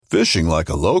Fishing like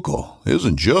a local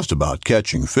isn't just about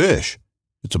catching fish.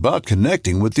 It's about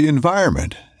connecting with the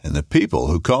environment and the people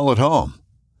who call it home.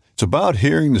 It's about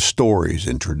hearing the stories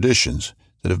and traditions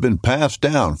that have been passed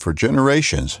down for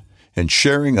generations and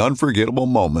sharing unforgettable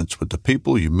moments with the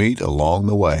people you meet along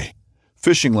the way.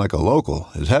 Fishing like a local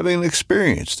is having an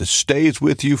experience that stays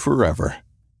with you forever.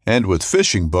 And with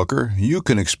Fishing Booker, you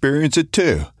can experience it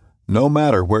too, no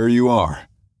matter where you are.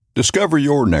 Discover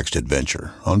your next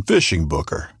adventure on Fishing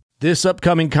Booker. This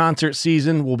upcoming concert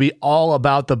season will be all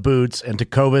about the boots, and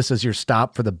Tecovas is your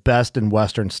stop for the best in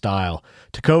Western style.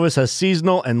 Tecovas has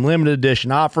seasonal and limited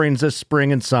edition offerings this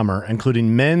spring and summer,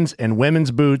 including men's and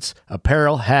women's boots,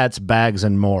 apparel, hats, bags,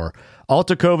 and more. All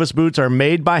Tecovas boots are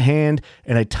made by hand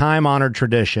in a time-honored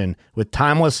tradition with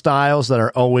timeless styles that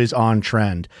are always on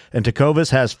trend. And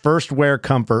Tecovas has first wear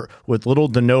comfort with little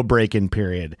to no break-in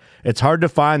period. It's hard to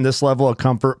find this level of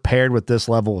comfort paired with this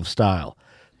level of style.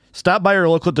 Stop by your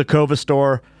local Tecovas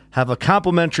store, have a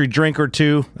complimentary drink or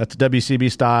two, that's WCB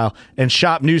style, and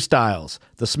shop new styles.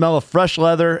 The smell of fresh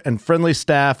leather and friendly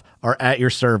staff are at your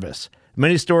service.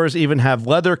 Many stores even have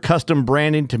leather custom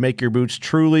branding to make your boots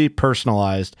truly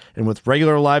personalized. And with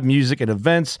regular live music and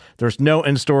events, there's no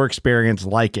in-store experience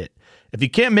like it. If you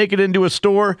can't make it into a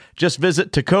store, just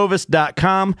visit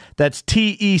tecovas.com. That's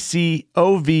TECOVAS.com.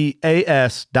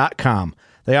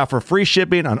 They offer free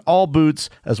shipping on all boots,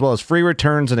 as well as free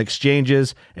returns and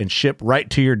exchanges, and ship right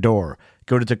to your door.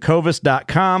 Go to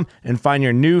tecovas.com and find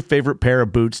your new favorite pair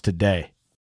of boots today.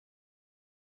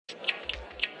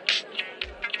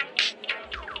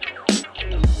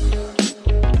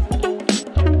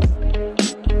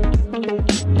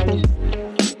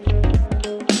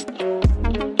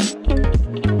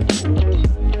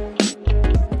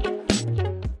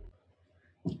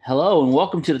 Hello and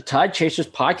welcome to the Tide Chasers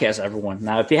podcast, everyone.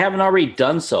 Now, if you haven't already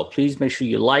done so, please make sure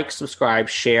you like, subscribe,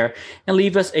 share, and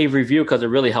leave us a review because it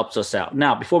really helps us out.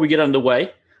 Now, before we get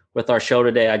underway with our show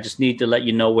today, I just need to let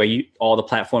you know where all the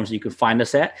platforms you can find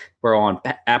us at. We're on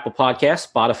Apple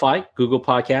Podcasts, Spotify, Google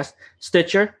Podcasts,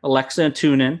 Stitcher, Alexa, and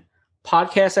TuneIn,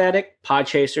 Podcast Addict,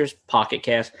 Podchasers, Pocket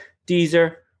Cast,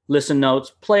 Deezer, Listen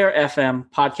Notes, Player FM,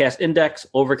 Podcast Index,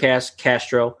 Overcast,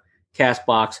 Castro,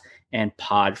 Castbox, and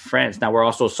Pod Friends. Now we're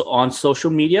also on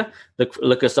social media.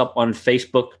 Look us up on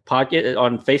Facebook.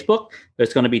 On Facebook,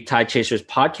 there's going to be Tide Chasers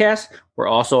Podcast. We're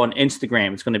also on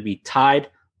Instagram. It's going to be Tide_Chasers,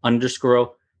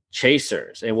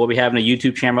 and we'll be having a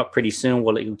YouTube channel up pretty soon.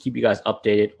 We'll keep you guys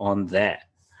updated on that.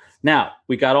 Now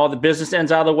we got all the business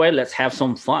ends out of the way. Let's have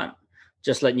some fun.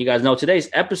 Just letting you guys know, today's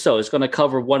episode is going to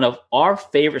cover one of our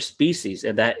favorite species,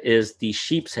 and that is the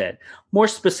sheep's head. More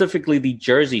specifically, the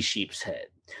Jersey sheep's head.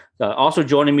 Also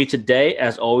joining me today,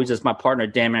 as always, is my partner,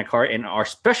 Dan Mancart, and our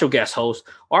special guest host,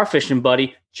 our fishing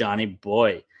buddy, Johnny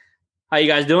Boy. How you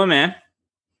guys doing, man?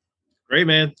 Great,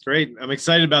 man. Great. I'm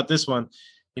excited about this one.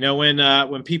 You know,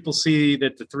 when people see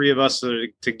that the three of us are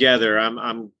together,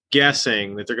 I'm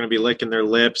guessing that they're going to be licking their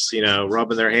lips, you know,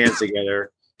 rubbing their hands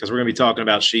together, because we're going to be talking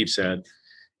about sheep's head.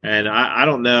 And I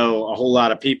don't know a whole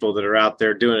lot of people that are out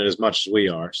there doing it as much as we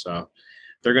are. So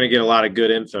they're going to get a lot of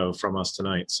good info from us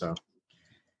tonight. So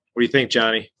what do you think,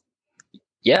 Johnny?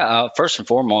 Yeah, first and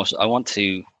foremost, I want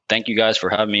to thank you guys for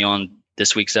having me on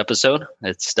this week's episode.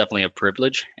 It's definitely a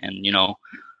privilege. And, you know,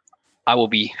 I will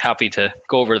be happy to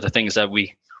go over the things that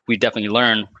we definitely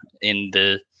learn in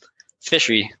the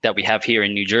fishery that we have here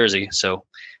in New Jersey. So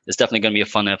it's definitely going to be a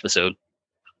fun episode.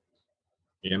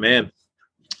 Yeah, man.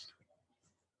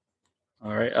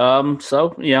 All right.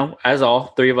 So, you know, as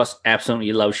all three of us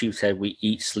absolutely love sheep's head. We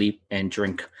eat, sleep, and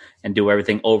drink and do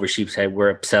everything over sheep's head.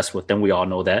 We're obsessed with them. We all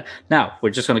know that. Now,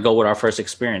 we're just going to go with our first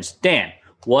experience. Dan,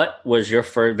 what was your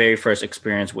very first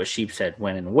experience with sheep's head?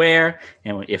 When and where?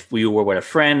 And if you were with a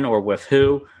friend or with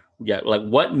who? Yeah, like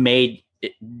what made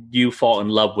you fall in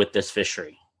love with this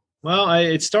fishery? Well,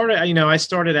 I started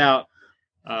out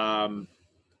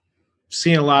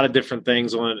seeing a lot of different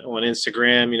things on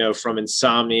Instagram, you know, from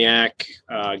Insomniac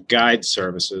guide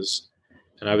services.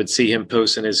 And I would see him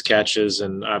posting his catches,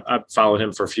 and I've followed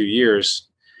him for a few years.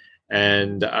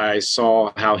 And I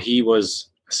saw how he was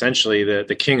essentially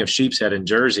the king of sheep's head in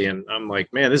Jersey. And I'm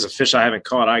like, man, this is a fish I haven't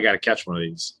caught. I got to catch one of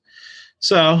these.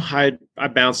 So I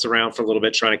bounced around for a little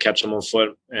bit trying to catch them on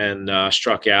foot, and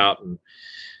struck out, and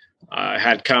I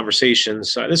had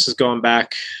conversations. This is going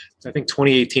back, I think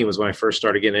 2018 was when I first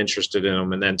started getting interested in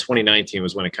them. And then 2019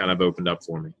 was when it kind of opened up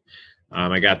for me.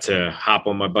 I got to hop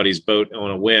on my buddy's boat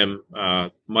on a whim.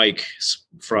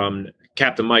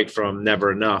 Captain Mike from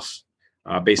Never Enough,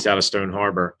 based out of Stone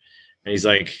Harbor. And he's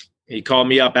like, he called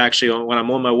me up actually when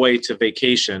I'm on my way to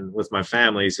vacation with my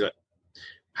family. He's like,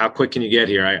 how quick can you get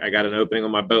here? I got an opening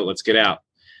on my boat. Let's get out.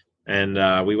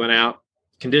 And we went out.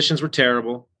 Conditions were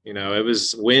terrible. You know, it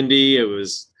was windy. It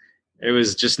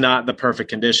was just not the perfect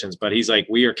conditions. But he's like,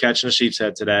 we are catching a sheep's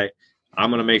head today. I'm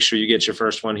going to make sure you get your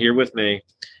first one here with me.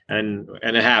 And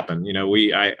it happened. You know,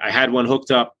 I had one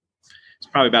hooked up. It's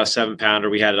probably about a 7-pounder.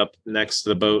 We had it up next to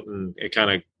the boat, and it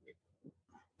kind of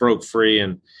broke free.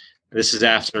 And this is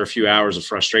after a few hours of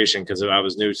frustration because I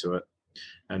was new to it.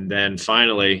 And then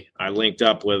finally, I linked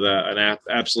up with an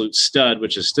absolute stud,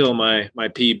 which is still my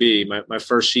PB. My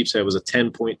first sheep's head was a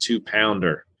 10.2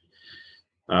 pounder,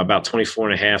 about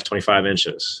 24 and a half, 25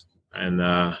 inches.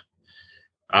 And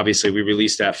obviously, we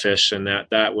released that fish, and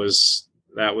that was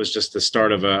just the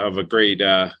start of a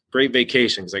great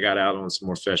vacation because I got out on some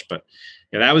more fish. But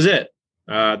yeah, that was it.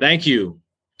 Thank you,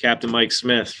 Captain Mike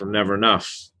Smith from Never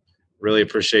Enough. Really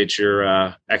appreciate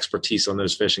your expertise on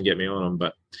those fish and get me on them.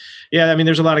 But yeah, I mean,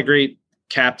 there's a lot of great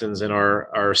captains in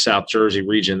our South Jersey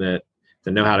region that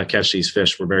know how to catch these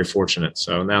fish. We're very fortunate.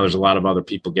 So now there's a lot of other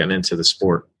people getting into the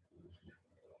sport.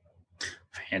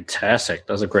 Fantastic.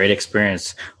 That was a great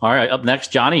experience. All right, up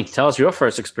next, Johnny, tell us your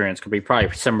first experience. Could be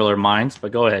probably similar to mine,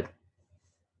 but go ahead.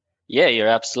 Yeah, you're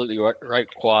absolutely right,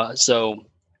 Kwa. So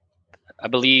I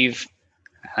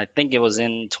think it was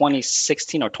in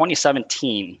 2016 or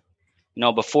 2017. You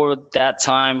know, before that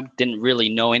time, didn't really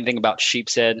know anything about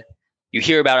sheep's head. You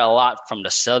hear about it a lot from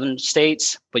the southern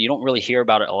states, but you don't really hear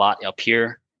about it a lot up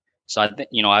here. So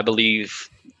I believe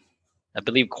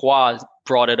Kwa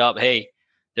brought it up. Hey,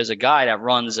 there's a guy that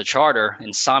runs a charter,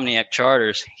 Insomniac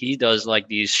Charters. He does like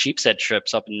these sheep's head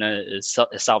trips up in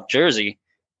South Jersey.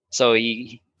 So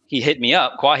he hit me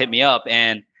up. Kwa hit me up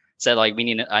and said like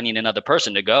I need another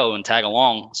person to go and tag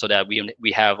along so that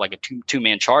we have like a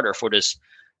two-man charter for this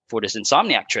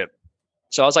Insomniac trip.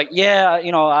 So I was like, yeah,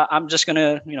 I'm just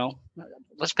gonna,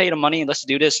 let's pay the money and let's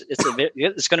do this.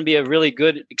 It's gonna be a really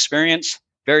good experience.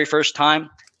 Very first time,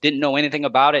 didn't know anything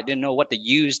about it, didn't know what to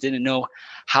use, didn't know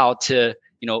how to,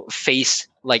 face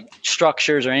like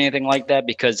structures or anything like that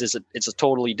because it's a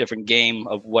totally different game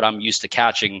of what I'm used to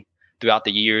catching throughout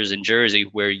the years in Jersey,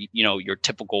 where your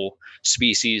typical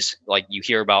species like you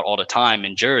hear about all the time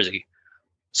in Jersey.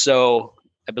 So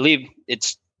I believe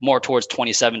it's more towards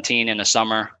 2017 in the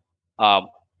summer.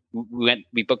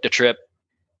 We booked a trip.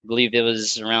 I believe it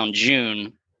was around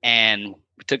June, and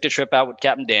we took the trip out with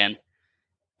Captain Dan.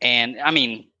 And I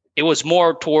mean, it was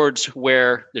more towards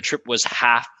where the trip was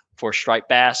half for striped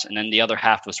bass, and then the other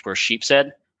half was for sheep's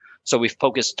head. So we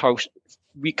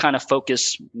kind of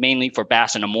focus mainly for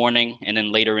bass in the morning, and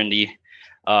then later in the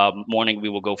morning we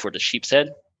will go for the sheep's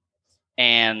head.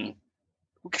 And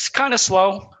it's kind of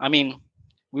slow. I mean,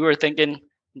 we were thinking.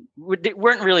 We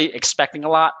weren't really expecting a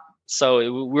lot. So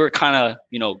we were kind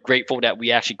of, grateful that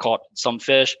we actually caught some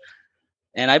fish.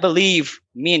 And I believe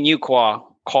me and you, Kwa,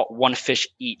 caught one fish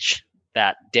each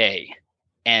that day.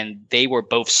 And they were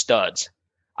both studs.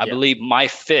 I believe my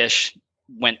fish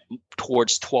went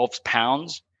towards 12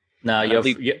 pounds. No, your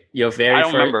very I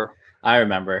don't remember. I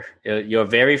remember. Your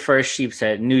very first sheep's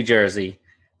head in New Jersey.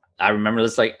 I remember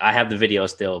this like I have the video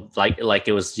still, like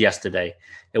it was yesterday.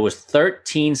 It was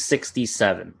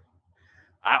 1367.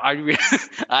 I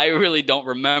really don't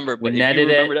remember, but we netted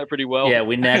you remember that pretty well. Yeah,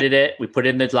 we netted it. We put it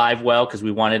in the live well because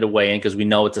we wanted to weigh in because we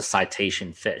know it's a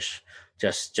citation fish.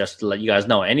 Just to let you guys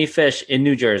know, any fish in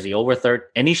New Jersey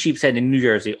any sheep's head in New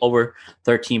Jersey over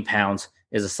 13 pounds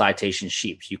is a citation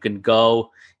sheep. You can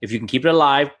go if you can keep it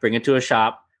alive, bring it to a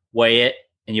shop, weigh it,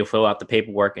 and you'll fill out the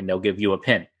paperwork, and they'll give you a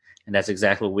pin. And that's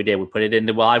exactly what we did. We put it in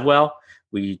the live well.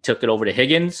 We took it over to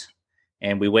Higgins,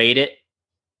 and we weighed it,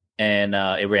 and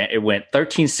it went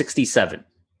 1367.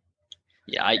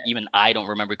 Yeah, I don't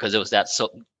remember because it was that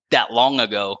long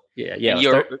ago. Yeah.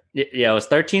 It was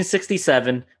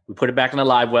 1367. We put it back in the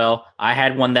live well. I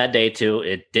had one that day too.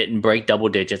 It didn't break double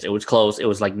digits. It was close. It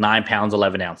was like 9 pounds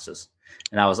 11 ounces,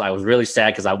 and I was really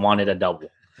sad because I wanted a double.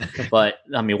 But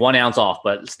I mean, 1 ounce off.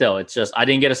 But still, it's just I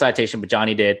didn't get a citation, but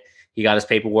Johnny did. He got his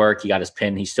paperwork. He got his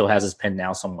pin. He still has his pin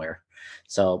now somewhere.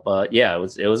 So, but yeah,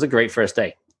 it was a great first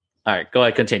day. All right, go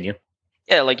ahead, continue.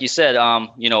 Yeah, like you said,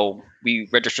 we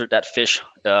registered that fish.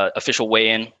 Official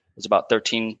weigh-in was about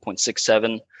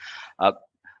 13.67.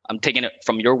 I'm taking it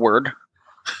from your word.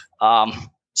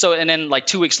 So, and then like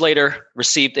 2 weeks later,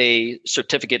 received a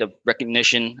certificate of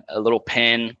recognition, a little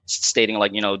pin stating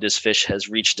like, this fish has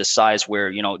reached a size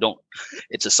where,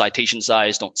 it's a citation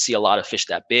size. Don't see a lot of fish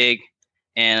that big.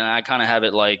 And I kind of have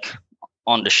it like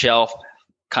on the shelf,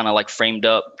 kind of like framed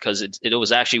up because it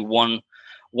was actually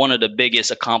one of the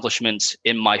biggest accomplishments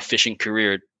in my fishing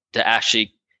career to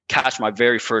actually catch my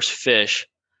very first fish,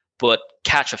 but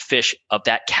catch a fish of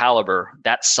that caliber,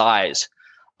 that size,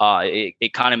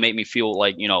 it kind of made me feel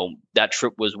like, that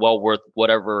trip was well worth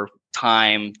whatever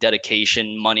time,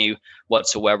 dedication, money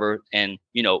whatsoever. And,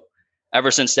 ever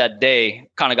since that day,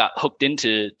 kind of got hooked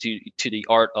into the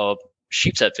art of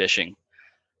sheepshead fishing.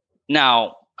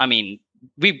 Now, I mean,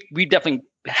 we definitely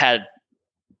had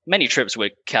many trips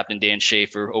with Captain Dan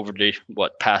Schaefer over the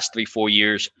past 3-4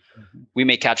 years. Mm-hmm. We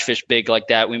may catch fish big like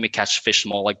that. We may catch fish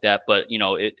small like that, but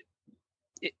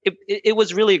it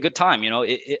was really a good time.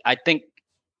 I think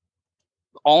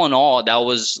all in all, that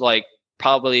was like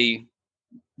probably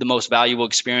the most valuable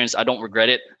experience. I don't regret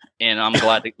it. And I'm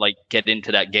glad to get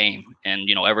into that game. And,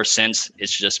 ever since,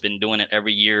 it's just been doing it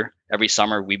every year, every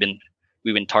summer. We've been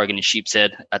targeting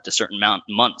sheepshead at the certain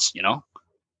months,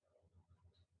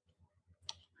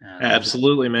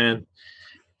 Absolutely, man.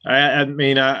 I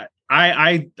mean,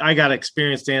 I got to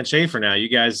experience Dan Schaefer now. You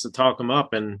guys talk him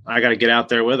up, and I got to get out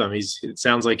there with him. It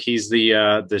sounds like he's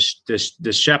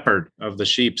the shepherd of the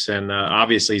sheeps, and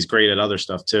obviously he's great at other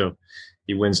stuff too.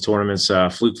 He wins tournaments,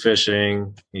 fluke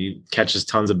fishing. He catches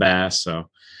tons of bass. So,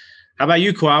 how about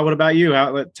you, Kwa? What about you?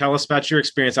 Tell us about your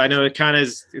experience. I know it's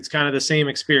kind of the same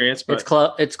experience, but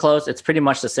it's close. It's pretty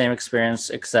much the same experience,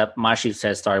 except my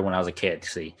sheepshead started when I was a kid.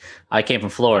 See, I came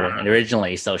from Florida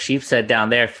originally, so sheepshead down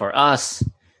there for us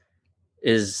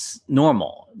is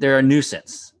normal. They're a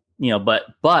nuisance,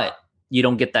 but you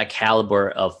don't get that caliber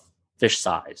of fish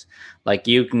size. Like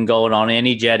you can go on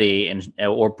any jetty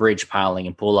or bridge piling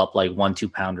and pull up like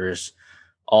 1-2 pounders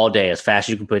all day as fast as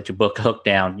you can put your hook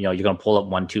down. You're going to pull up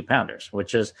 1-2 pounders,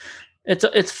 which is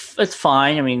it's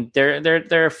fine. I mean,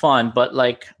 they're fun, but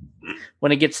like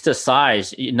when it gets to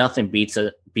size, nothing beats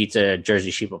a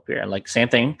Jersey sheep up here. Like same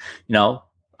thing,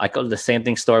 I go the same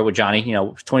thing story with Johnny.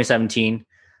 2017.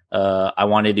 I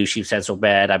wanted to do sheepshead so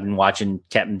bad. I've been watching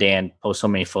Captain Dan post so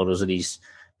many photos of these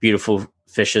beautiful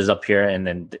fishes up here, and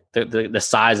then the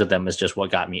size of them is just what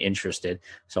got me interested.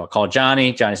 So I called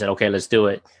Johnny. Johnny said, "Okay, let's do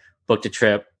it." Booked a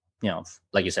trip.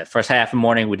 Like you said, first half of the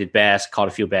morning we did bass, caught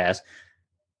a few bass.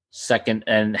 Second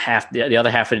and half, the other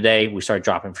half of the day, we started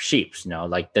dropping for sheeps.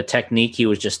 Like the technique he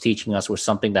was just teaching us was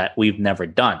something that we've never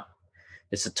done.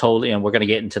 It's and we're going to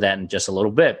get into that in just a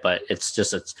little bit, but it's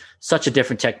such a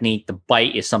different technique. The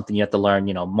bite is something you have to learn.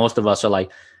 Most of us are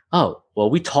like, oh, well,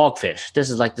 we talk fish. This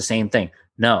is like the same thing.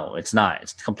 No, it's not.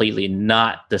 It's completely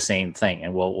not the same thing.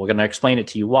 And we're going to explain it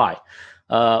to you why.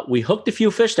 We hooked a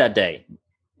few fish that day,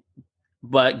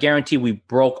 but guarantee we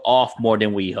broke off more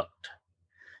than we hooked.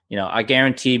 I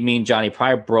guarantee me and Johnny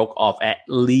probably broke off at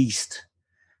least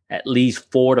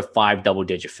 4 to 5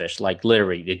 double-digit fish. Like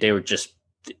literally, they were just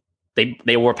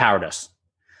they overpowered us.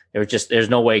 There's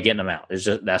no way of getting them out.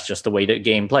 That's just the way the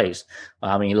game plays.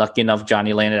 I mean, lucky enough,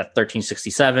 Johnny landed at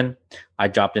 1367. I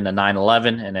dropped into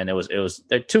 911, and then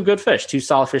they're 2 good fish, 2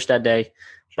 solid fish that day.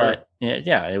 Sure. But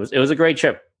yeah, it was a great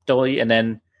trip. Totally. And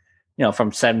then,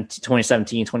 from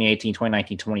 2017, 2018,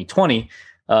 2019, 2020,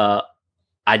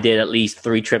 I did at least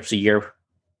 3 trips a year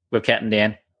with Captain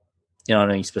Dan,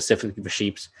 specifically for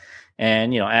sheeps.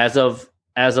 And,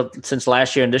 as of since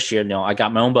last year and this year, I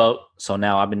got my own boat. So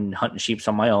now I've been hunting sheep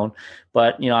on my own,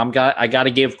 but I got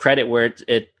to give credit where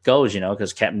it goes,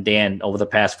 because Captain Dan over the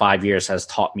past 5 years has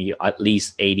taught me at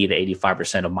least 80 to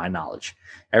 85% of my knowledge.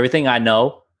 Everything I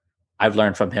know, I've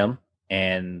learned from him,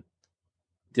 and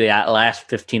the last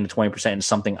 15 to 20% is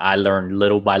something I learned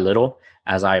little by little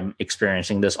as I'm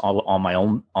experiencing this on my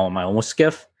own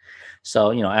skiff.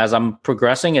 So, as I'm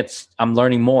progressing, I'm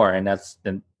learning more, and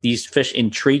these fish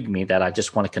intrigue me that I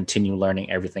just want to continue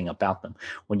learning everything about them.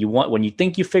 When you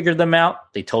think you figured them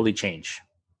out, they totally change.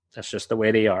 That's just the way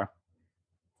they are.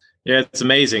 Yeah, it's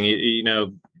amazing.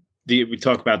 We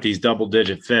talk about these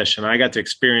double-digit fish, and I got to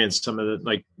experience some of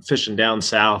the fishing down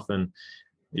south. And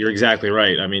you're exactly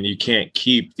right. I mean, you can't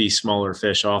keep these smaller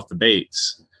fish off the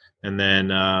baits, and then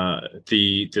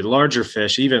the larger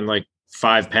fish, even like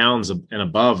 5 pounds and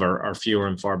above, are fewer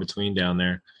and far between down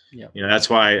there. Yeah, that's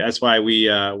why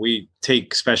we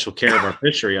take special care of our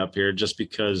fishery up here, just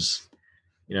because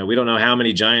we don't know how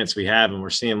many giants we have, and we're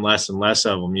seeing less and less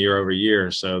of them year over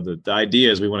year. So the idea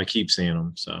is we want to keep seeing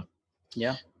them. So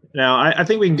yeah. Now I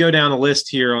think we can go down a list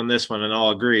here on this one, and I'll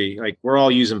agree. Like we're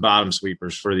all using bottom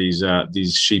sweepers for these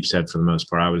sheepshead for the most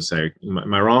part. I would say.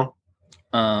 Am I wrong?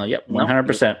 Yep,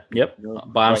 100%. Yep,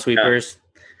 bottom sweepers.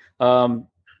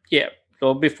 Yeah.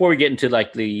 So before we get into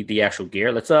the actual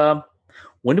gear, let's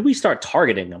when do we start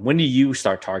targeting them? When do you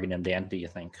start targeting them, Dan, do you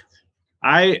think?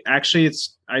 I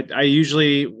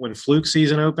usually, when fluke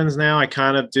season opens now, I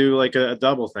kind of do like a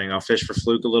double thing. I'll fish for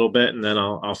fluke a little bit, and then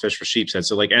I'll fish for sheepshead.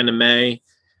 So like end of May,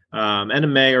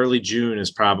 early June is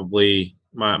probably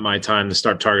my time to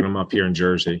start targeting them up here in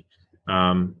Jersey.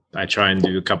 I try and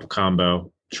do a couple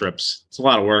combo trips. It's a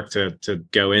lot of work to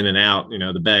go in and out,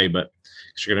 the bay, but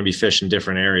because you're going to be fishing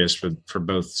different areas for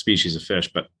both species of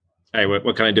fish. But hey,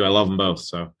 what can I do? I love them both.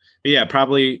 So but yeah,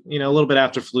 probably, a little bit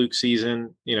after fluke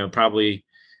season, probably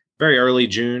very early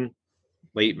June,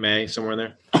 late May, somewhere in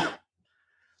there.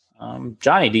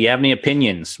 Johnny, do you have any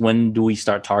opinions? When do we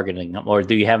start targeting them? Or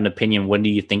do you have an opinion? When do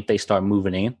you think they start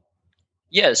moving in?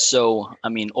 Yeah, so I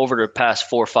mean, over the past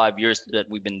 4 or 5 years that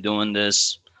we've been doing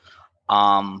this,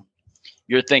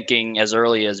 you're thinking as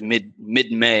early as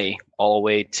mid-May all the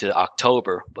way to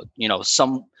October. But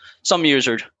some years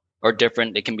are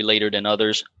different. They can be later than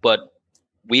others. But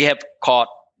we have caught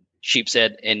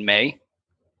sheepshead in May,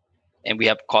 and we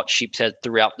have caught sheepshead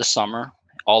throughout the summer,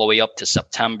 all the way up to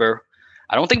September.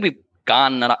 I don't think we've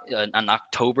gotten an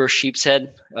October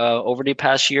sheepshead over the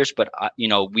past years, but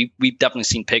we've definitely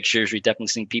seen pictures. We've definitely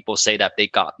seen people say that they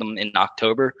got them in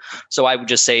October. So I would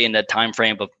just say in the time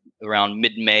frame of around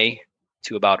mid-May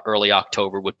to about early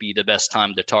October would be the best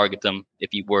time to target them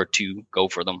if you were to go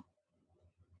for them.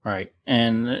 Right.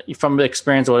 And from the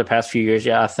experience over the past few years,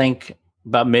 I think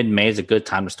about mid-May is a good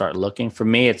time to start looking. For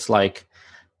me, it's like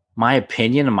my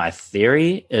opinion and my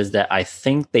theory is that I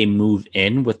think they move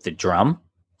in with the drum,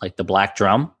 like the black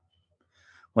drum.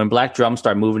 When black drums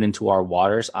start moving into our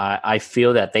waters, I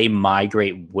feel that they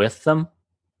migrate with them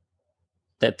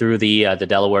that through the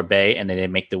Delaware Bay, and then they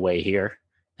make their way here.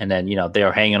 And then,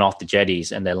 they're hanging off the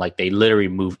jetties, and then like they literally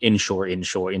move inshore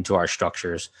into our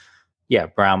structures. Yeah,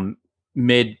 around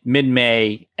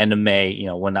mid-May, end of May,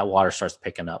 when that water starts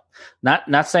picking up.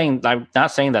 Not saying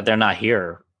that they're not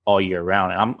here all year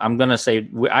round. And I'm going to say,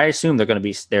 I assume they're going to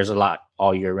be, there's a lot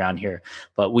all year round here,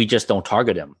 but we just don't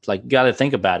target them. Like, you got to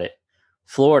think about it.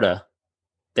 Florida,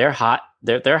 they're hot.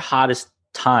 Their hottest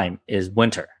time is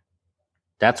winter.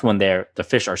 That's when the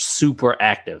fish are super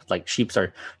active. Like sheeps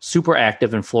are super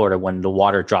active in Florida when the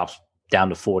water drops down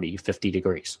to 40, 50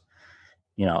 degrees.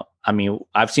 I mean,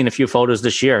 I've seen a few photos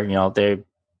this year.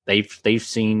 They've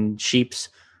seen sheeps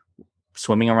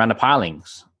swimming around the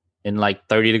pilings in like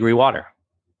 30-degree water.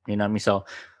 You know what I mean? So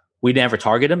we never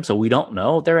target them, so we don't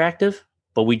know they're active,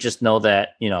 but we just know that,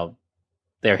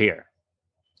 they're here.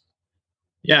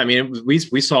 Yeah, I mean, we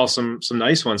saw some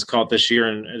nice ones caught this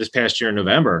past year in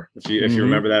November. If you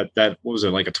remember that what was it,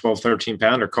 like a 12, 13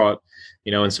 pounder caught,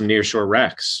 in some nearshore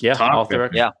wrecks. Yeah, off the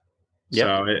wreck. Yeah. Yep.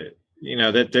 So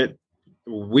that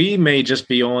we may just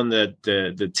be on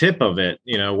the tip of it,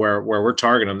 where we're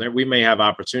targeting them. We may have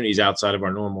opportunities outside of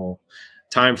our normal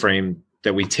time frame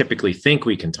that we typically think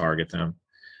we can target them.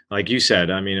 Like you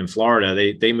said, I mean, in Florida,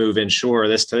 they move inshore.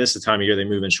 This is the time of year they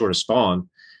move inshore to spawn,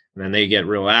 and then they get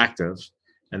real active.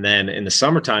 And then in the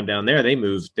summertime down there, they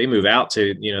move out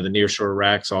to, the nearshore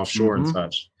wrecks offshore and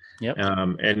such. Yep.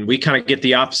 And we kind of get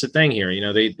the opposite thing here.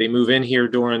 They move in here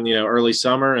during, early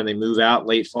summer, and they move out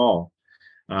late fall.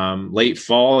 Late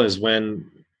fall is when,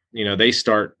 they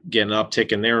start getting an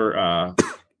uptick in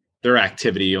their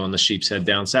activity on the sheepshead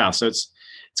down south. So it's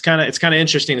kind of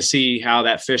interesting to see how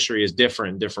that fishery is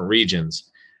different in different regions.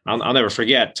 I'll never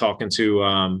forget talking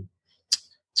to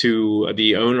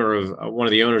the owner of one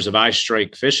of the owners of Eye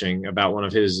Strike Fishing about one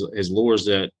of his lures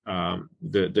that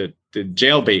the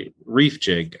jailbait reef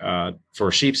jig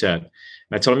for sheepshead. And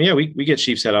I told him, yeah, we get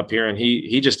sheepshead up here, and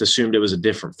he just assumed it was a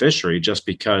different fishery just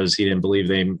because he didn't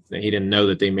know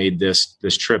that they made this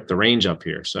trip the range up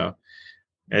here. So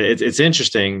it's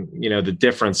interesting, the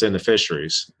difference in the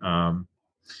fisheries. All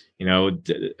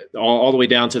the way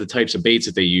down to the types of baits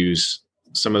that they use.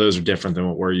 Some of those are different than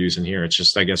what we're using here. It's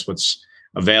just, I guess, what's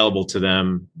available to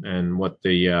them and what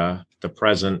the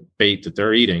present bait that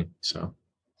they're eating. So.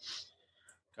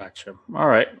 Gotcha. All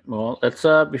right. Well, let's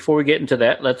before we get into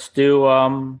that, let's do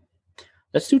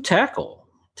tackle.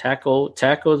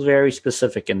 Tackle is very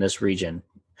specific in this region.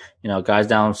 Guys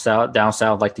down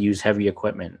south like to use heavy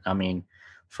equipment. I mean,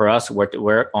 for us,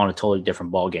 we're on a totally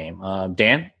different ball game.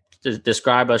 Dan,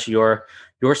 describe us your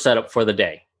setup for the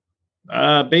day.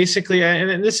 Basically,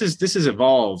 and this has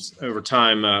evolved over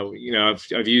time.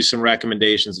 I've used some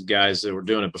recommendations of guys that were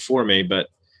doing it before me, but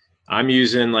I'm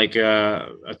using like a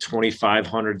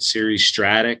 2500 series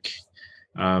Stratic,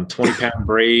 20-pound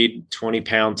braid,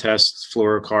 20-pound test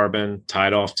fluorocarbon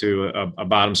tied off to a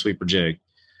bottom sweeper jig.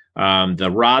 The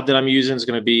rod that I'm using is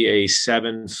going to be a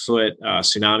 7-foot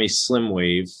Tsunami Slim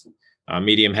Wave,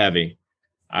 medium heavy.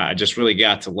 I just really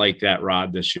got to like that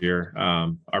rod this year.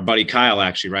 Our buddy Kyle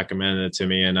actually recommended it to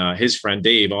me, and his friend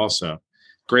Dave also.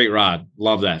 Great rod.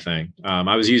 Love that thing.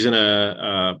 I was using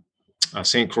a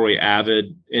St. Croix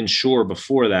Avid inshore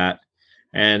before that,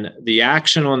 and the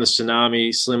action on the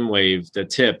Tsunami Slim Wave, the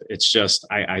tip, it's just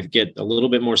I get a little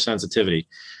bit more sensitivity.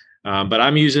 But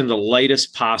I'm using the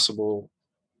lightest possible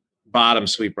bottom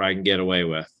sweeper I can get away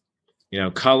with.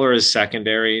 Color is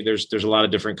secondary. There's a lot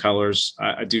of different colors.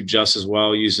 I do just as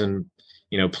well using,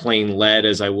 plain lead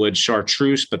as I would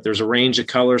chartreuse, but there's a range of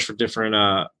colors for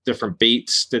different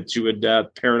baits that you would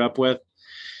pair it up with.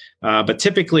 But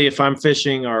typically, if I'm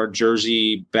fishing our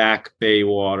Jersey back bay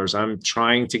waters, I'm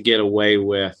trying to get away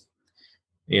with,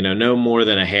 no more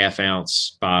than a 1/2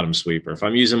 ounce bottom sweeper. If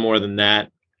I'm using more than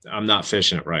that, I'm not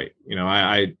fishing it right.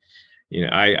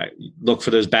 I look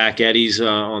for those back eddies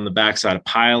on the backside of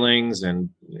pilings, and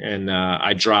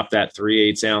I drop that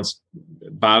 3/8 ounce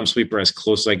bottom sweeper as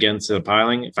close as I get to the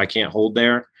piling. If I can't hold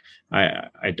there,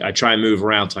 I try and move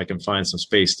around so I can find some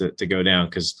space to go down,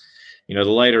 because the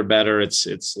lighter better.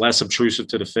 It's less obtrusive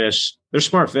to the fish. They're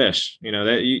smart fish.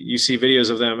 That you see videos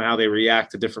of them, how they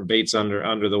react to different baits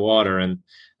under the water, and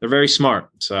they're very smart.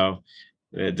 So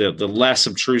the less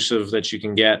obtrusive that you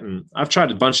can get. And I've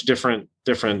tried a bunch of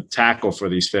different tackle for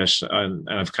these fish, and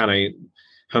I've kind of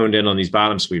honed in on these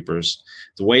bottom sweepers.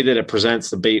 The way that it presents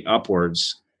the bait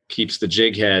upwards keeps the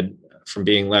jig head from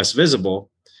being less visible.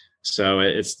 So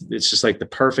it's just like the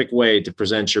perfect way to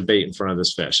present your bait in front of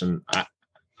this fish. And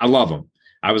I love them.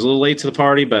 I was a little late to the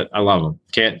party, but I love them.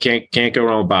 Can't go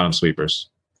wrong with bottom sweepers.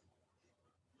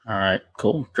 All right,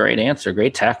 cool. Great answer.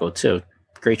 Great tackle too.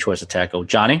 Great choice of tackle.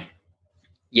 Johnny?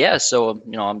 Yeah, so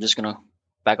I'm just gonna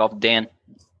back off Dan.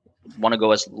 Want to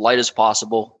go as light as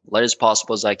possible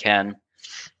as I can.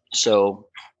 So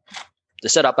the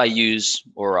setup I use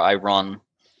or I run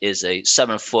is a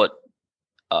 7-foot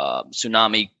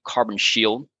Tsunami carbon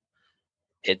shield.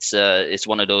 It's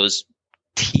one of those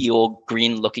teal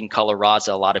green looking color rods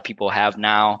that a lot of people have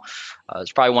now.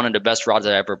 It's probably one of the best rods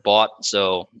I ever bought.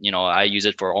 So I use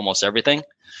it for almost everything.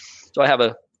 So I have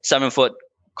a 7-foot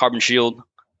carbon shield.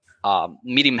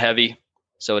 Medium heavy,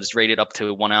 so it's rated up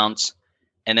to 1 ounce.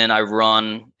 And then I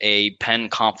run a Penn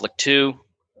Conflict 2,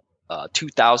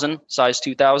 2000, size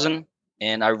 2000,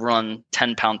 and I run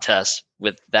 10-pound tests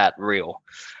with that reel.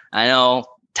 I know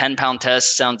 10-pound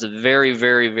test sounds very,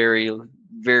 very, very,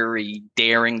 very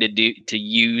daring to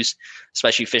use,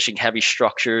 especially fishing heavy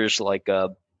structures like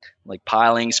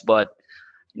pilings. But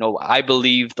I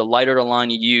believe the lighter the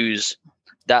line you use,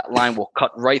 that line will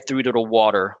cut right through to the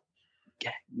water,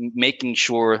 making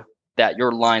sure that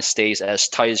your line stays as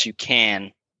tight as you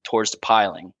can towards the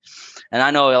piling. And I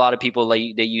know a lot of people,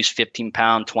 they use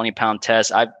 15-pound, 20-pound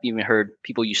tests. I've even heard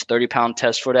people use 30-pound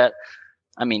tests for that.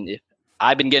 I mean,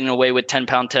 I've been getting away with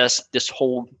 10-pound tests this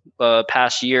whole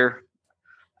past year.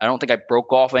 I don't think I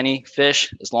broke off any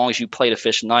fish. As long as you play the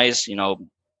fish nice,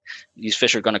 these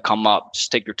fish are going to come up.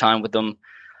 Just take your time with them.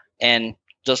 And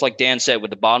just like Dan said,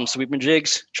 with the bottom sweeping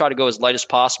jigs, try to go as light as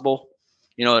possible.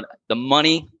 The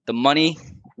money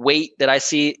weight that I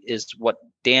see is what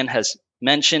Dan has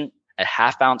mentioned, a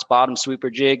 1/2 ounce bottom sweeper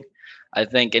jig. I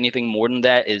think anything more than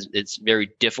that it's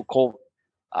very difficult.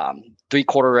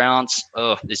 3/4 ounce.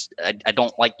 I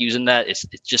don't like using that. It's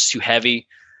just too heavy.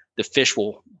 The fish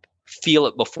will feel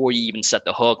it before you even set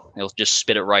the hook. It'll just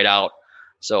spit it right out.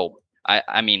 So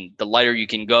I mean, the lighter you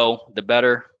can go, the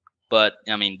better. But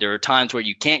I mean, there are times where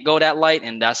you can't go that light,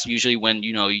 and that's usually when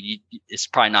it's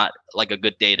probably not like a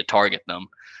good day to target them.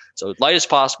 So light as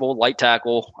possible, light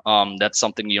tackle. That's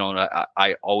something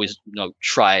I always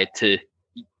try to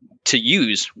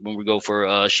use when we go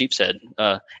for sheep's head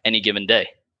any given day.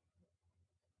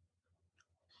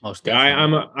 Most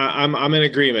definitely. I'm in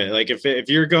agreement. Like if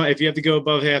you have to go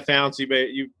above 1/2 ounce,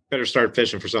 you better start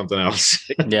fishing for something else.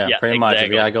 yeah, pretty much. If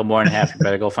you gotta go more than half, you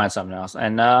better go find something else.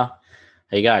 And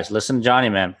hey guys, listen to Johnny,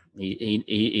 man.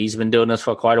 He's been doing this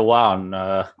for quite a while, and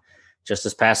just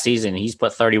this past season, he's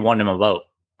put 31 in my boat.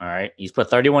 All right, he's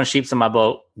put 31 sheeps in my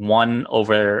boat. One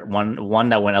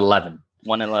that went 11.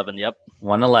 111. Yep.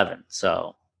 111.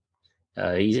 So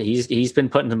he's been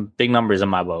putting some big numbers in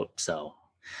my boat. So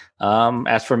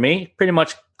as for me, pretty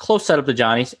much close setup to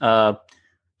Johnny's.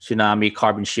 Tsunami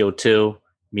Carbon Shield 2,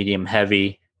 medium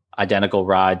heavy, identical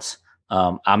rods.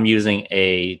 I'm using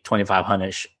a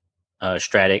 2500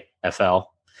 Stratic FL.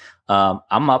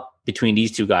 I'm up between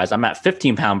these two guys. I'm at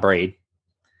 15-pound braid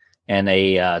and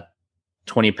a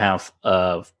 20-pound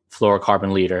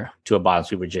fluorocarbon leader to a bottom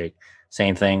sweeper jig.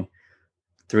 Same thing,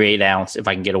 3/8 ounce if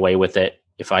I can get away with it.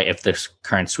 If this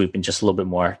current sweeping just a little bit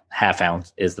more, 1/2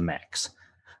 ounce is the max.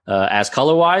 As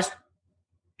color wise,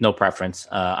 no preference.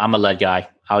 I'm a lead guy.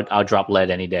 I'll drop lead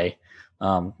any day.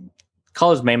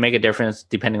 Colors may make a difference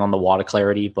depending on the water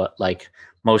clarity, but like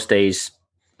most days,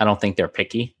 I don't think they're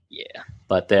picky. Yeah,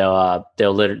 but they'll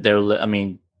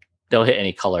hit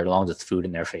any color as long as it's food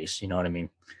in their face. You know what I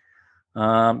mean?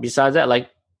 Besides that,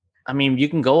 you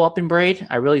can go up in braid.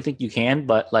 I really think you can,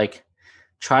 but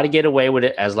try to get away with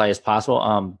it as light as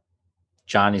possible.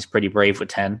 Johnny's pretty brave with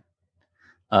 10.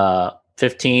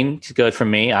 15 is good for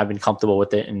me. I've been comfortable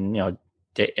with it, and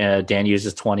Dan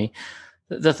uses 20.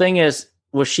 The thing is,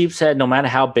 with sheep's head, no matter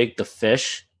how big the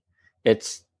fish,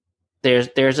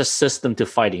 there's a system to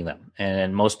fighting them,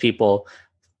 and most people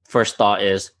first thought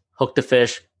is hook the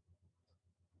fish,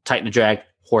 tighten the drag,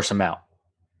 horse them out.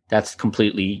 That's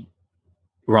completely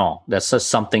wrong. That's just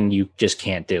something you just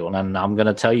can't do. And I'm going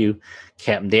to tell you,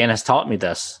 Captain Dan has taught me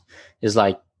this, is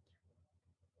like,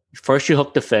 first you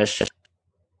hook the fish,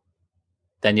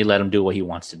 then you let him do what he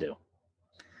wants to do.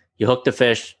 You hook the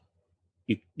fish,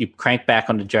 you crank back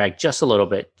on the drag just a little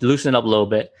bit, loosen it up a little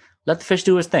bit, let the fish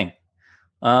do his thing.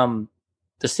 The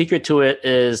secret to it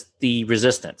is the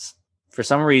resistance. For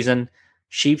some reason,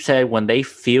 sheep's head, when they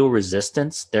feel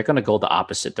resistance, they're going to go the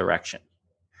opposite direction.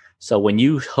 So when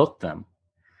you hook them,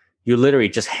 you literally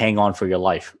just hang on for your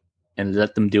life and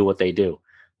let them do what they do.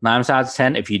 9 out of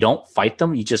 10, if you don't fight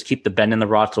them, you just keep the bend in the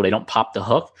rod so they don't pop the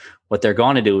hook. What they're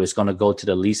going to do is going to go to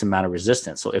the least amount of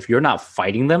resistance. So if you're not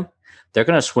fighting them, they're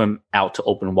going to swim out to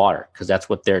open water because that's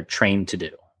what they're trained to do,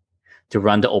 to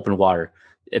run to open water.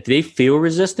 If they feel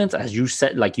resistance, as you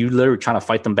said, like you literally trying to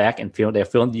fight them back and you're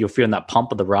feeling that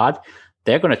pump of the rod,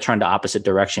 they're going to turn the opposite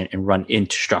direction and run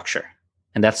into structure.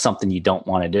 And that's something you don't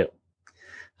want to do.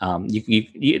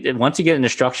 Once you get an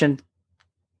instruction,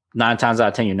 9 times out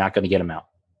of 10, you're not going to get them out.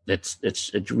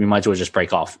 We might as well just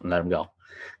break off and let them go,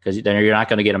 because then you're not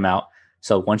going to get them out.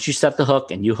 So once you set the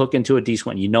hook and you hook into a decent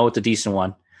one, it's a decent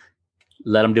one,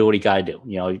 let him do what he got to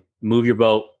do. Move your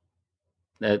boat.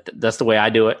 That's the way I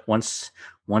do it. Once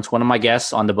one of my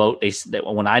guests on the boat,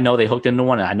 when I know they hooked into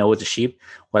one and I know it's a sheep,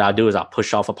 what I'll do is I'll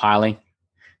push off a piling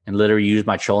and literally use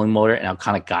my trolling motor, and I'll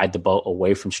kind of guide the boat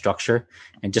away from structure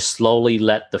and just slowly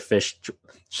let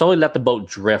the boat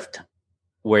drift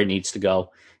where it needs to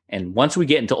go. And once we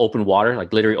get into open water,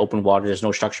 like literally open water, there's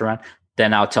no structure around,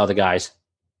 then I'll tell the guys,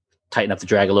 tighten up the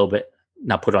drag a little bit,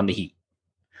 now put on the heat.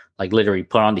 Like literally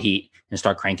put on the heat and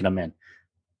start cranking them in.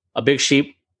 A big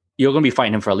sheep, you're going to be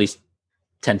fighting him for at least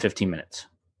 10, 15 minutes.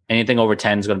 Anything over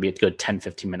 10 is going to be a good 10,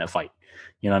 15 minute fight.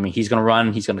 You know what I mean? He's going to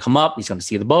run. He's going to come up. He's going to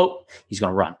see the boat. He's going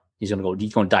to run. He's going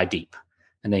to dive deep.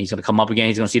 And then he's going to come up again.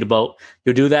 He's going to see the boat.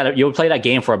 You'll do that. You'll play that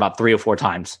game for about 3 or 4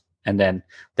 times. And then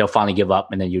they'll finally give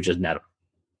up. And then you just net them.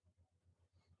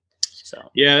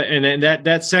 So yeah. And then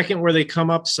that second where they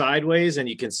come up sideways and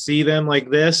you can see them like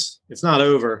this, it's not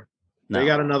over. No. They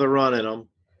got another run in them.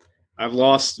 I've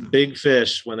lost big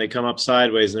fish when they come up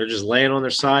sideways and they're just laying on their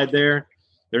side there.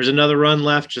 There's another run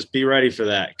left. Just be ready for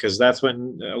that, because that's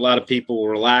when a lot of people will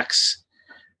relax,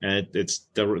 and it's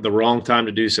the wrong time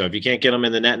to do so. If you can't get them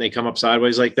in the net and they come up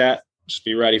sideways like that, just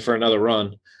be ready for another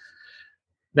run.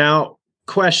 Now,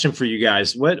 question for you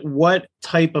guys: what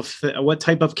type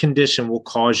of condition will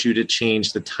cause you to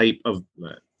change the type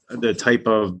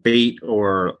of bait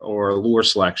or lure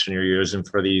selection you're using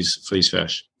for these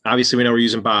fish? Obviously, we know we're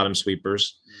using bottom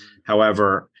sweepers.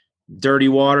 However, dirty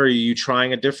water, are you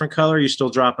trying a different color? Or are you still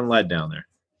dropping lead down there?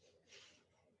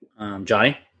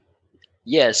 Johnny?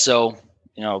 Yeah, so,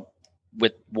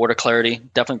 with water clarity,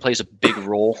 definitely plays a big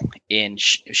role in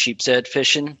sheep's head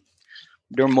fishing.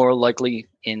 They're more likely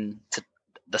in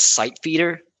the sight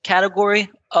feeder category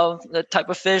of the type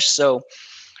of fish. So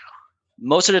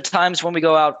most of the times when we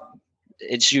go out,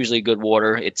 it's usually good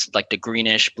water. It's like the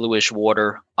greenish, bluish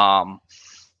water.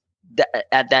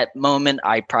 At that moment,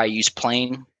 I probably use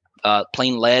plain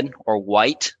lead or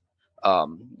white.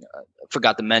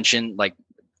 Forgot to mention, like,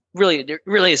 there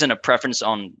really isn't a preference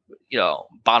on,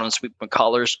 bottom sweeper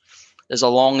colors, as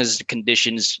long as the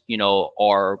conditions,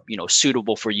 are,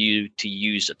 suitable for you to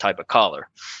use a type of color.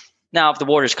 Now, if the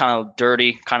water's kind of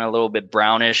dirty, kind of a little bit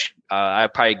brownish,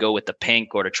 I'd probably go with the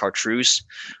pink or the chartreuse,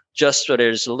 just so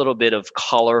there's a little bit of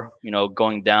color,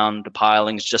 going down the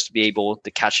pilings, just to be able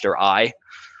to catch their eye.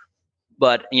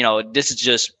 But, this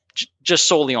is just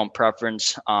solely on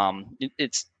preference.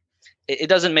 It's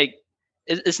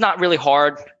not really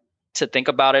hard to think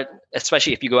about it,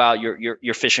 especially if you go out,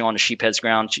 you're fishing on the sheephead's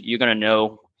ground. You're going to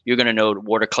know the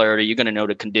water clarity. You're going to know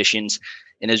the conditions,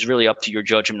 and it's really up to your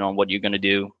judgment on what you're going to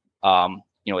do.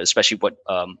 Especially what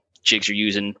jigs you're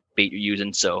using, bait you're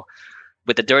using. So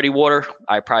with the dirty water,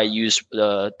 I probably use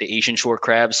the Asian short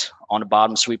crabs on the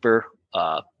bottom sweeper,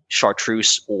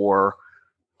 chartreuse or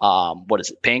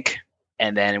pink.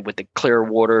 And then with the clear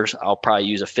waters, I'll probably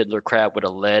use a fiddler crab with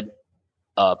a lead,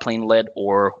 plain lead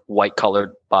or white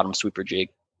colored bottom sweeper jig.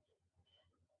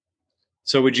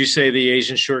 So would you say the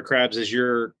Asian short crabs is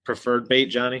your preferred bait,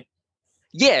 Johnny?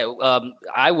 Yeah,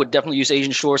 I would definitely use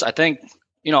Asian shores. I think,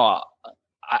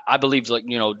 I believe, like,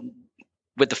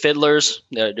 with the fiddlers,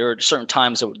 there are certain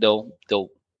times that they'll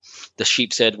the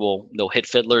sheepshead they'll hit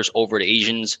fiddlers over the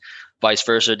Asians, vice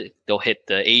versa. They'll hit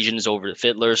the Asians over the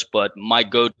fiddlers. But my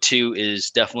go-to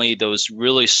is definitely those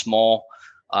really small,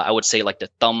 I would say like the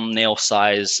thumbnail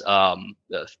size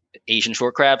Asian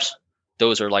short crabs.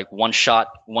 Those are like one shot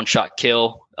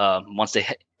kill. Once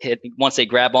they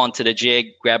grab onto the jig,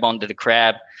 grab onto the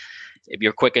crab, if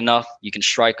you're quick enough, you can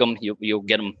strike them. You'll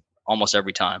get them almost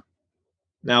every time.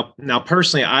 Now,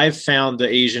 personally, I've found the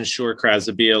Asian short crabs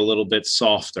to be a little bit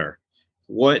softer.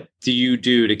 What do you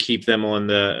do to keep them on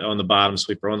the bottom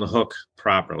sweeper, on the hook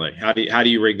properly? How do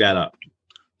you rig that up?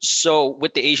 So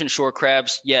with the Asian short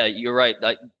crabs, yeah, you're right.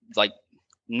 Like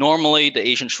normally the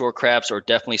Asian short crabs are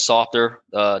definitely softer.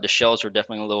 The shells are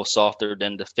definitely a little softer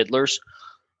than the fiddlers.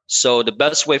 So the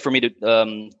best way for me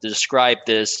to describe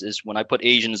this is when I put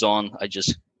Asians on,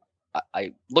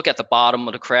 I look at the bottom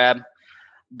of the crab,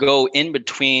 go in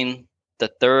between the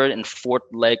third and fourth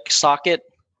leg socket.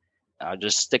 I'll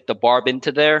just stick the barb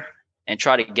into there and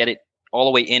try to get it all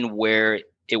the way in where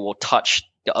it will touch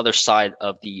the other side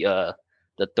of the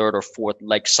third or fourth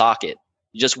leg socket.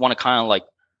 You just want to kind of like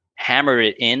hammer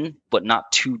it in, but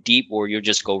not too deep, or you'll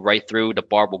just go right through. The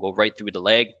barb will go right through the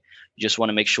leg. You just want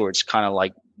to make sure it's kind of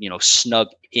like, snug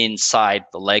inside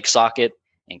the leg socket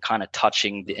and kind of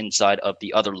touching the inside of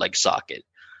the other leg socket.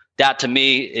 That to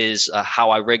me is how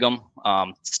I rig them.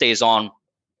 Stays on,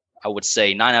 I would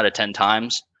say 9 out of 10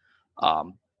 times.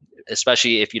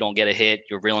 Especially if you don't get a hit,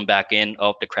 you're reeling back in.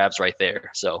 Oh, the crab's right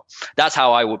there. So that's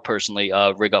how I would personally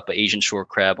rig up an Asian short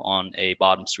crab on a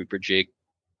bottom sweeper jig.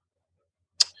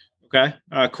 Okay,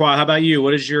 Qua, how about you?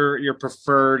 What is your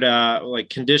preferred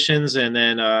conditions, and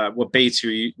then what baits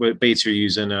you're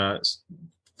using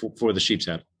for the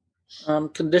sheepshead?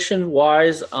 Condition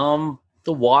wise, the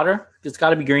water, it's got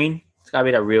to be green. It's got to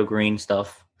be that real green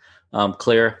stuff,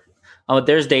 clear.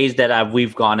 There's days that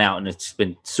we've gone out and it's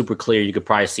been super clear. You could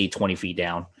probably see 20 feet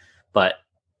down, but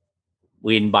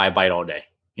we didn't buy a bite all day.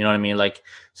 You know what I mean? Like,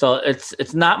 so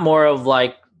it's not more of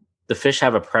like the fish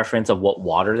have a preference of what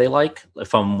water they like.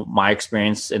 From my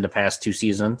experience in the past 2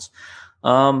 seasons,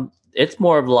 it's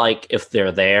more of like if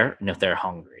they're there and if they're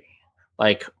hungry.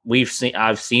 Like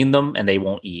I've seen them and they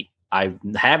won't eat. I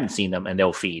haven't seen them and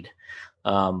they'll feed.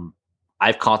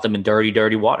 I've caught them in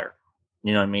dirty water.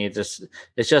 You know what I mean?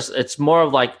 It's more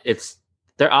of like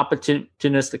they're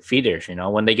opportunistic feeders.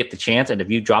 When they get the chance, and if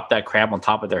you drop that crab on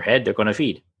top of their head, they're going to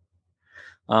feed.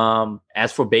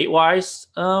 As for bait wise,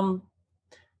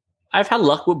 I've had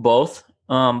luck with both,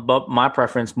 but my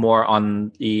preference more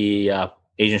on the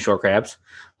Asian short crabs.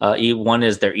 One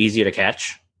is they're easier to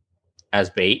catch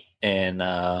as bait, and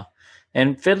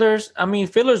fiddlers. I mean,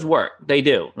 fiddlers work. They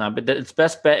do. But it's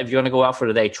best bet if you're going to go out for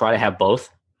the day, try to have both.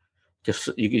 Just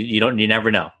you never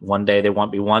know. One day they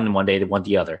want to be one, and one day they want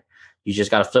the other. You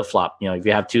just got to flip flop. If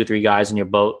you have 2 or 3 guys in your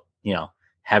boat,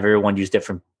 have everyone use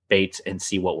different baits and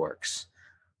see what works.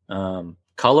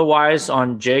 Color wise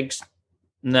on jigs,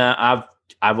 nah,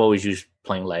 I've always used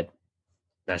plain lead.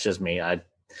 That's just me.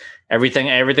 Everything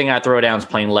I throw down is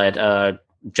plain lead.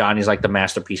 Johnny's like the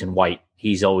masterpiece in white.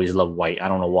 He's always loved white. I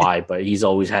don't know why, but he's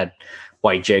always had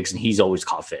white jigs and he's always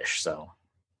caught fish. So.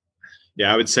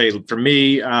 Yeah, I would say for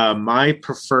me, my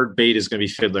preferred bait is going to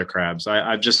be fiddler crabs.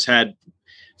 I've just had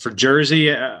for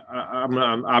Jersey.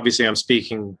 I'm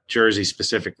speaking Jersey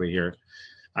specifically here.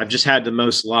 I've just had the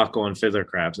most luck on fiddler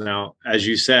crabs. Now, as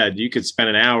you said, you could spend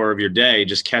an hour of your day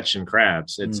just catching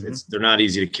crabs. They're not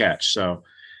easy to catch. So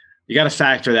you got to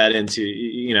factor that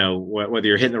into, whether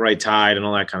you're hitting the right tide and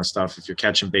all that kind of stuff. If you're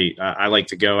catching bait, I like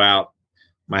to go out,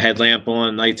 my headlamp on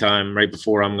at nighttime right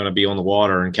before I'm going to be on the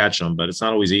water and catch them, but it's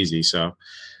not always easy. So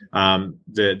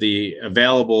the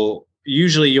available,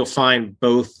 usually you'll find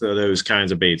both of those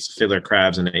kinds of baits, fiddler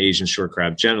crabs and the Asian short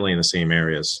crab, generally in the same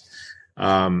areas,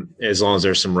 as long as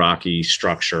there's some rocky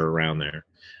structure around there.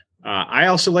 I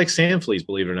also like sand fleas,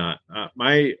 believe it or not.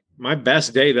 My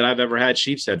best day that I've ever had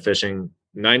sheepshead fishing,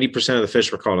 90% of the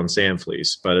fish were caught on sand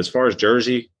fleas. But as far as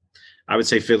Jersey, I would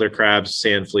say fiddler crabs,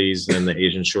 sand fleas, and the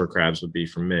Asian short crabs would be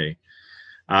for me.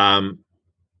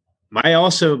 My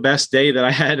also best day that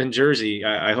I had in Jersey,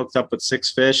 I hooked up with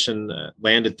 6 fish and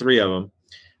landed 3 of them,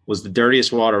 was the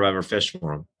dirtiest water I've ever fished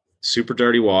for them. Super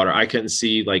dirty water. I couldn't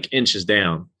see like inches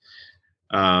down.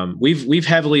 We've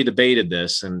heavily debated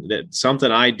this, and that's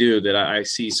something I do that I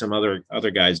see some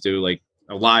other guys do, like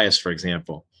Elias, for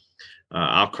example.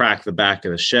 I'll crack the back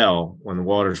of the shell when the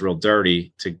water's real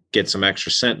dirty to get some extra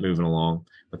scent moving along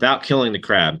without killing the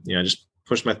crab. Just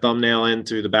push my thumbnail in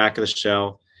through the back of the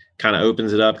shell, kind of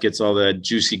opens it up, gets all the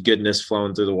juicy goodness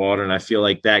flowing through the water. And I feel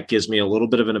like that gives me a little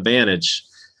bit of an advantage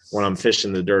when I'm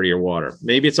fishing the dirtier water.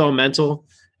 Maybe it's all mental.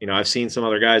 I've seen some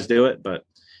other guys do it, but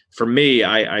for me,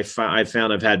 I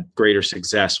found I've had greater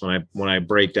success when I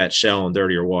break that shell in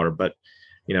dirtier water. But,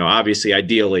 obviously,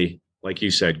 ideally, like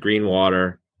you said, green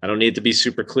water. I don't need it to be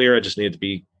super clear. I just need it to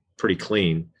be pretty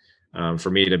clean for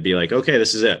me to be like, okay,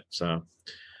 this is it. So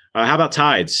how about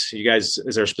tides? You guys,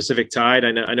 is there a specific tide?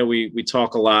 I know we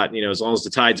talk a lot, as long as the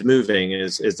tide's moving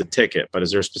is the ticket, but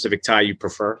is there a specific tide you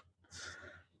prefer?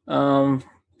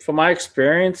 From my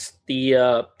experience,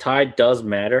 the tide does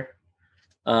matter.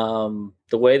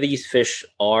 The way these fish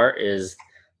are is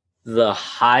the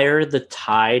higher the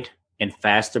tide and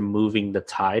faster moving the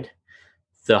tide,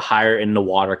 the higher in the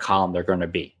water column they're going to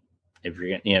be. If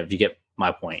you get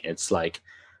my point, it's like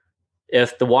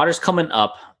if the water's coming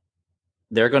up,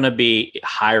 they're going to be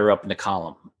higher up in the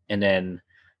column. And then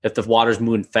if the water's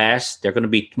moving fast, they're going to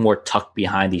be more tucked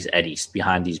behind these eddies,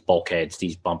 behind these bulkheads,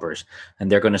 these bumpers.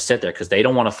 And they're going to sit there because they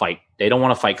don't want to fight. They don't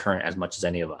want to fight current as much as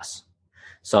any of us.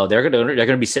 So they're going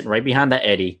to be sitting right behind that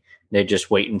eddy. They're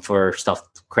just waiting for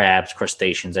stuffed crabs,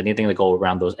 crustaceans, anything to go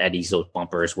around those eddies, those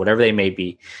bumpers, whatever they may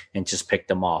be, and just pick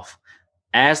them off.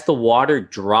 As the water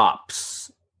drops,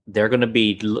 they're going to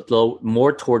be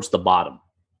more towards the bottom.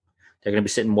 They're going to be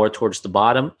sitting more towards the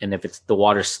bottom. And if the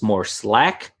water's more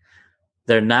slack,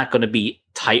 they're not going to be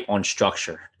tight on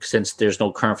structure. Since there's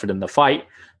no current for them to fight,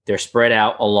 they're spread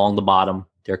out along the bottom.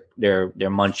 They're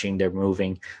munching, they're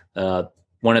moving.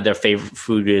 One of their favorite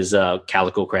food is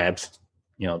calico crabs.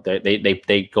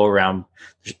 They go around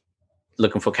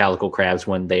looking for calico crabs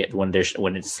when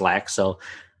it's slack. So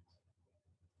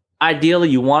ideally,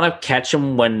 you want to catch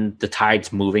them when the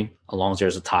tide's moving, as long as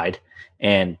there's a tide,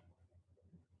 and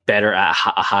better at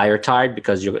a higher tide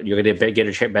because you're going to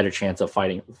get a better chance of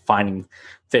finding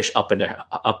fish up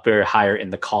there higher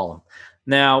in the column.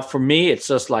 Now, for me, it's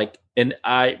just like,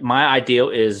 my ideal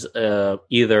is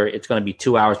either it's going to be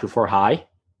 2 hours before high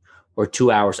or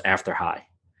 2 hours after high.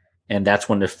 And that's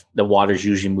when the water's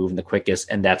usually moving the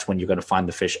quickest. And that's when you're going to find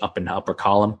the fish up in the upper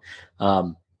column.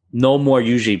 No more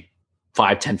usually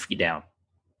 5-10 feet down.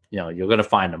 You're going to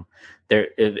find them there.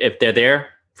 If they're there,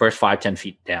 first 5-10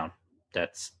 feet down,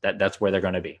 that's where they're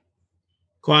going to be.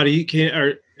 Quad,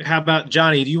 or how about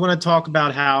Johnny? Do you want to talk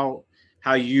about how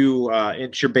you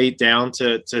inch your bait down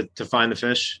to find the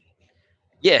fish?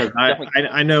 Yeah,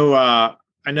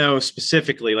 I know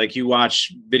specifically, like you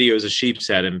watch videos of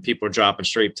sheepshead and people are dropping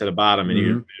straight to the bottom, and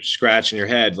you're scratching your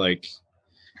head like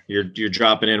you're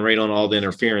dropping in right on all the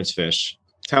interference fish.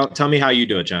 Tell me how you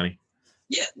do it, Johnny.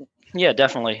 Yeah,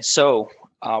 definitely. So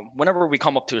whenever we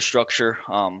come up to a structure,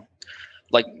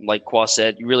 like Qua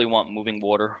said, you really want moving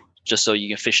water just so you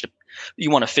can fish you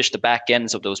want to fish the back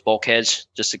ends of those bulkheads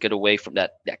just to get away from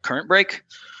that current break.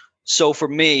 So for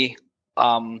me,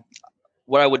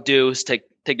 what I would do is take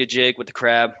the jig with the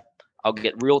crab. I'll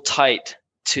get real tight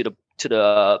to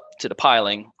the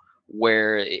piling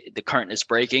where the current is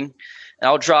breaking, and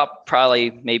I'll drop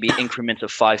probably maybe increments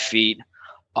of 5 feet.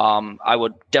 I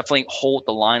would definitely hold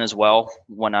the line as well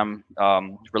when I'm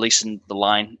releasing the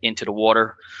line into the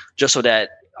water, just so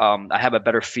that I have a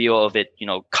better feel of it,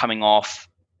 coming off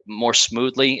more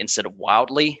smoothly instead of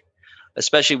wildly.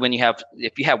 Especially when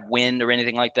if you have wind or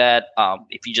anything like that,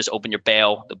 if you just open your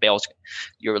bail,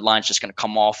 your line's just going to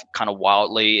come off kind of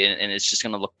wildly, and it's just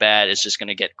going to look bad. It's just going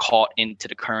to get caught into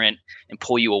the current and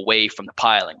pull you away from the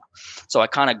piling. So I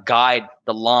kind of guide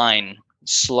the line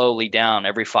slowly down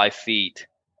every 5 feet,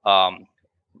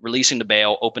 releasing the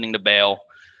bail, opening the bail.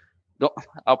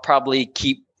 I'll probably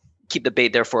keep the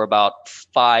bait there for about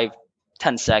 5-10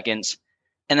 seconds,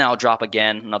 and then I'll drop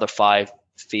again another 5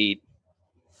 feet.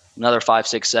 Another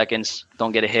 5-6 seconds,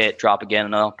 don't get a hit, drop again,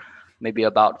 maybe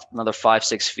about another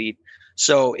 5-6 feet.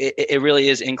 So it really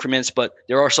is increments, but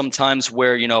there are some times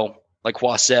where, like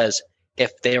Hua says, if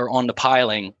they are on the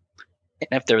piling and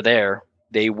if they're there,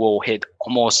 they will hit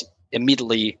almost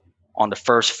immediately on the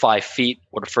first 5 feet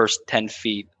or the first 10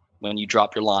 feet when you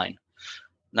drop your line.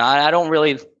 Now, I don't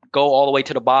really go all the way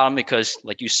to the bottom because,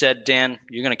 like you said, Dan,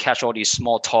 you're going to catch all these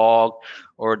small tog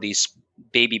or these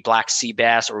baby black sea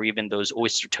bass or even those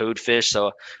oyster toadfish.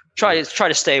 So try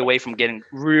to stay away from getting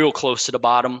real close to the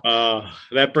bottom.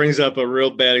 That brings up a real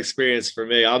bad experience for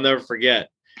me. I'll never forget.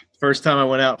 First time I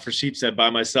went out for sheepshead by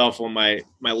myself on my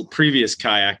previous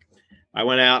kayak. I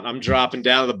went out and I'm dropping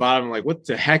down to the bottom. I'm like, what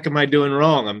the heck am I doing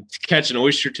wrong? I'm catching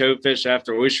oyster toadfish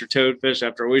after oyster toadfish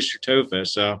after oyster toadfish.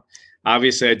 So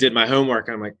obviously I did my homework.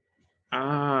 And I'm like,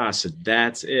 so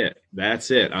that's it.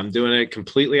 I'm doing it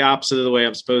completely opposite of the way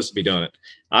I'm supposed to be doing it.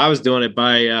 I was doing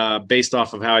it based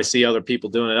off of how I see other people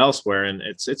doing it elsewhere. And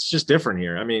it's just different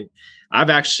here. I mean, I've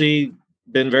actually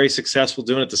been very successful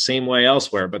doing it the same way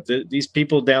elsewhere, but these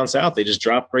people down south, they just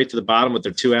drop right to the bottom with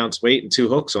their 2 ounce weight and 2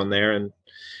 hooks on there. And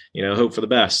hope for the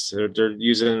best. They're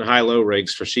using high-low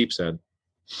rigs for sheepshead.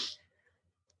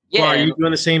 Yeah. Well, are you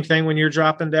doing the same thing when you're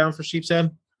dropping down for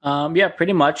sheepshead? Yeah,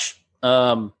 pretty much.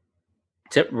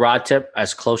 Rod tip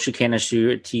as close you can as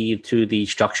you to the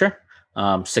structure,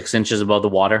 6 inches above the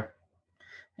water,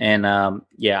 and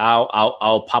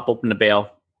I'll pop open the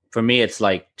bail. For me, it's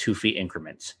like 2 feet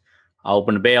increments. I'll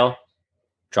open the bail,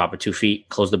 drop it 2 feet,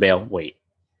 close the bail, wait.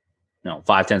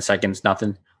 5-10 seconds,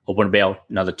 nothing. Open the bail,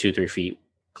 another 2-3 feet,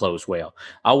 close whale.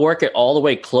 I'll work it all the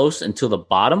way close until the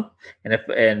bottom,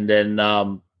 and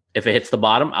then if it hits the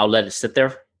bottom, I'll let it sit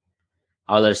there.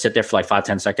 I'll let it sit there for like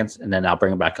 5-10 seconds, and then I'll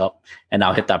bring it back up, and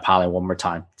I'll hit that piling one more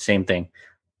time. Same thing.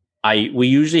 We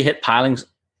usually hit pilings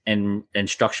and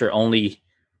structure only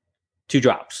 2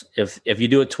 drops. If you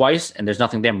do it twice and there's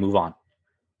nothing there, move on.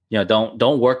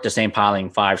 Don't work the same piling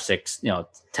 5, 6,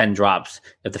 10 drops.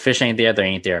 If the fish ain't there, they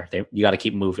ain't there. You got to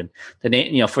keep moving.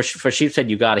 For sheepshead,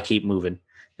 you got to keep moving.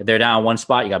 If they're down one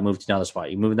spot, you got to move to another spot.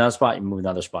 You move another spot, you move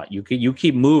another spot. You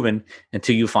keep moving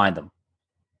until you find them.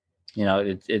 They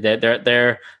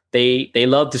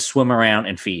love to swim around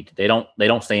and feed. They don't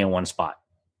stay in one spot.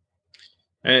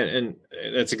 And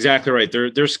that's exactly right.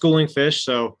 They're schooling fish.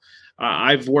 So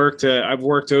I've worked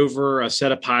over a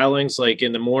set of pilings, like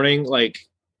in the morning, like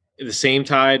the same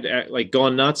tide, like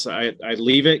going nuts. I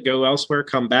leave it, go elsewhere,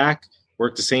 come back,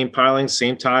 work the same pilings,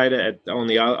 same tide on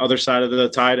the other side of the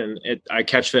tide, and I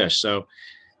catch fish. So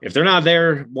if they're not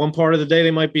there one part of the day,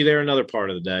 they might be there another part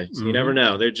of the day. So you never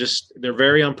know. They're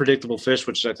very unpredictable fish,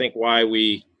 which is, I think, why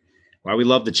we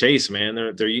love the chase,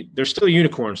 man. They're still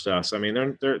unicorns to us. I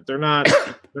mean, they're not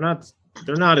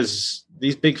as,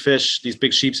 these big fish, these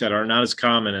big sheepshead are not as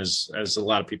common as a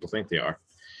lot of people think they are.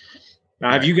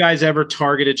 Now, have you guys ever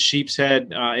targeted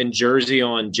sheepshead in Jersey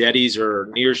on jetties or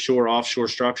near shore, offshore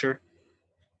structure?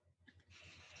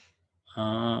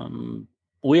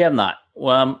 We have not.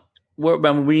 Well,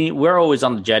 we're always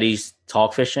on the jetties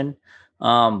talk fishing,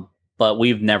 but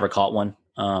we've never caught one.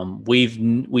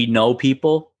 We know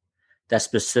people that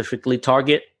specifically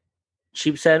target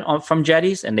sheepshead from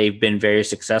jetties, and they've been very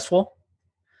successful.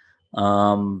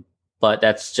 But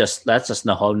that's just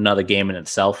a whole nother game in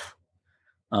itself.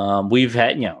 We've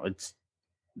had, it's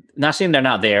not saying they're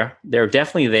not there. They're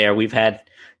definitely there. We've had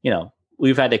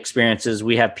experiences.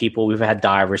 We have people, we've had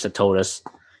divers that told us,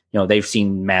 they've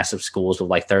seen massive schools with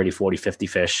like 30, 40, 50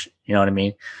 fish. You know what I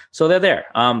mean? So they're there.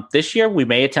 This year we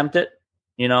may attempt it.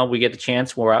 We get the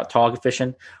chance. We're out target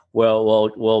fishing.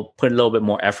 We'll put a little bit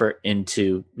more effort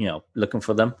into, looking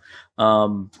for them.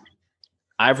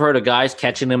 I've heard of guys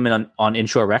catching them on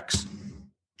inshore wrecks.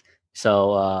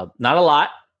 So not a lot,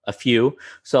 a few.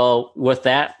 So with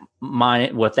that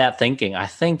thinking, I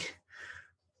think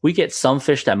we get some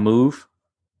fish that move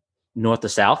north to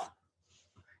south,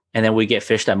 and then we get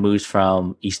fish that moves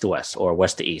from east to west or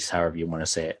west to east, however you want to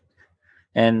say it.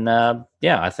 And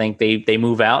I think they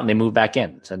move out and they move back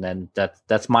in. And then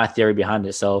that's my theory behind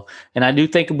it. So, and I do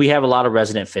think we have a lot of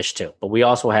resident fish too, but we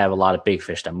also have a lot of big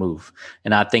fish that move.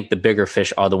 And I think the bigger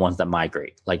fish are the ones that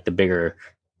migrate, like the bigger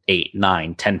 8,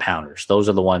 9, 10 pounders. Those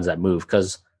are the ones that move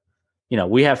because,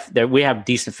 we have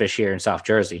decent fish here in South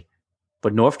Jersey,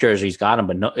 but North Jersey's got them.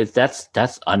 But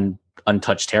that's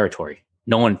untouched territory.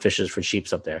 No one fishes for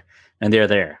sheeps up there, and they're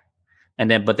there.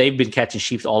 But they've been catching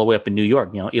sheep all the way up in New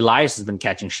York. Elias has been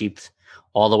catching sheep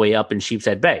all the way up in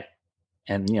Sheepshead Bay,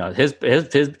 and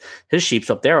his sheeps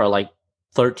up there are like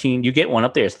 13. You get one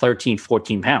up there, it's 13,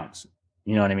 14 pounds.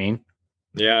 You know what I mean?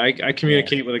 Yeah, I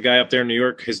communicate with a guy up there in New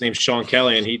York. His name's Sean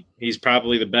Kelly, and he's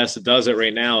probably the best that does it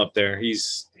right now up there.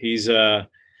 He's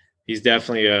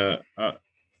definitely a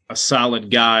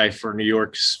solid guy for New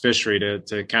York's fishery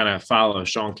to kind of follow,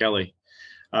 Sean Kelly.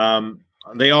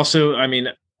 They also, I mean,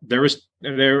 there was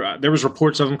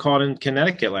reports of them caught in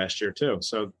Connecticut last year too.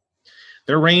 So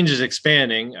their range is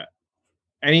expanding.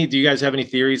 Do you guys have any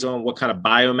theories on what kind of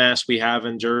biomass we have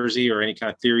in Jersey, or any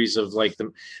kind of theories of like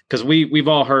them? Because we've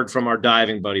all heard from our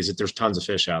diving buddies that there's tons of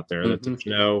fish out there, that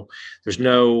there's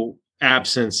no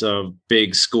absence of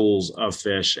big schools of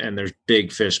fish, and there's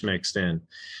big fish mixed in.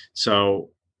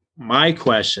 So my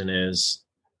question is,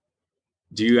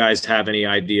 do you guys have any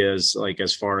ideas, like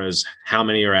as far as how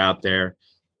many are out there,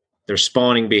 their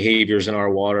spawning behaviors in our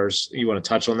waters? You want to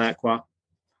touch on that, Qua?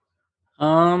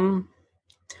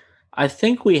 I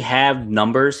think we have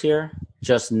numbers here,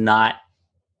 just not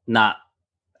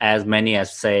as many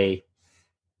as, say,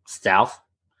 south.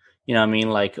 You know what I mean?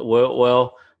 Like,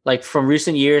 well, like from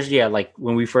recent years, yeah, like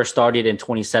when we first started in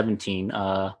 2017,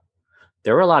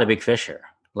 there were a lot of big fish here.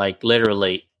 Like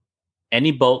literally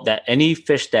any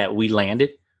fish that we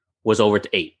landed was over to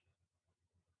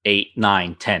 8,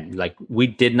 9, 10. Like we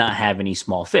did not have any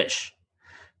small fish.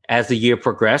 as the year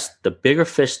progressed, the bigger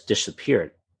fish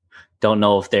disappeared. Don't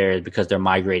know if because they're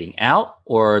migrating out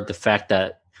or the fact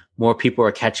that more people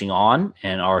are catching on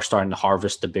and are starting to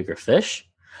harvest the bigger fish.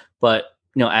 But,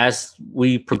 as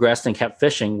we progressed and kept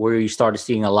fishing, we started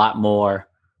seeing a lot more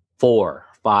 4,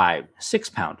 5, 6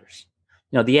 pounders,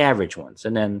 the average ones.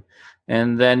 And then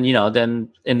in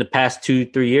the past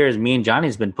 2-3 years, me and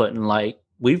Johnny's been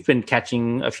we've been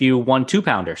catching a few 1-2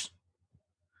 pounders.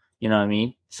 You know what I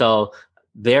mean? So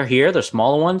they're here, they're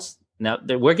smaller ones. Now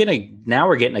we're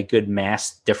getting a good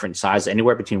mass different size,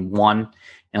 anywhere between 1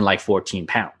 and 14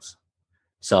 pounds.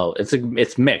 So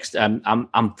it's mixed.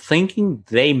 I'm thinking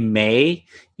they may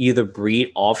either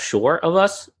breed offshore of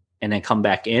us and then come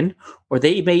back in, or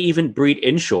they may even breed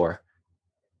inshore,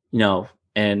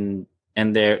 and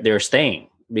they're staying,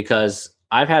 because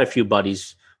I've had a few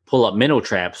buddies pull up minnow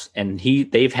traps and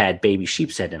they've had baby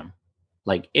sheepshead in them,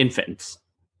 like infants,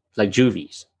 like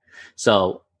juvies.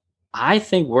 So I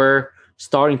think we're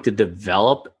starting to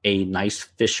develop a nice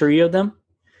fishery of them.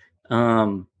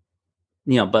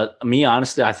 But me,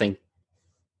 honestly, I think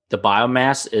the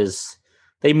biomass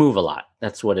they move a lot.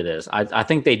 That's what it is. I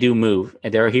think they do move,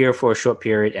 and they're here for a short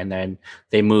period and then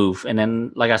they move. And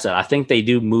then, like I said, I think they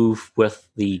do move with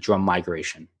the drum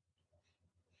migration.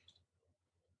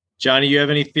 Johnny, you have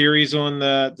any theories on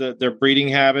their breeding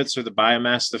habits or the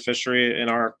biomass of the fishery in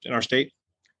our state?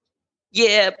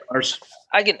 Yeah,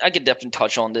 I could definitely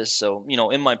touch on this. So,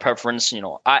 in my preference,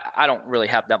 I don't really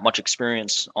have that much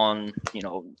experience on,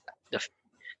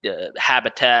 the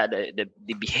habitat,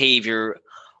 the behavior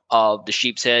of the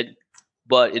sheep's head.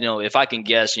 But, if I can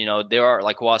guess, there are,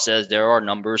 like Wah says, there are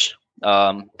numbers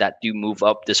that do move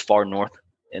up this far north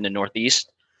in the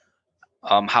Northeast.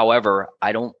 However,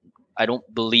 I don't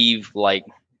believe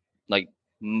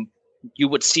you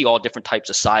would see all different types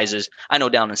of sizes. I know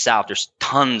down in the South, there's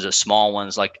tons of small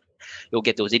ones. Like you'll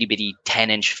get those itty bitty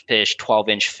 10-inch fish,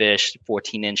 12-inch fish,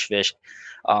 14-inch fish.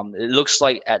 It looks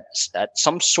like at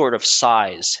some sort of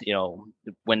size,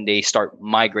 when they start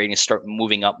migrating, start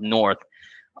moving up north,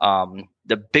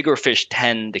 the bigger fish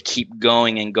tend to keep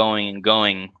going and going and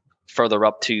going further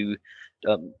up to,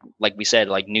 like we said,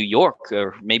 like New York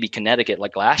or maybe Connecticut,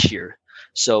 like last year.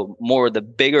 So more of the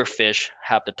bigger fish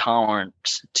have the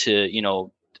tolerance to,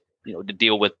 to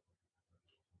deal with.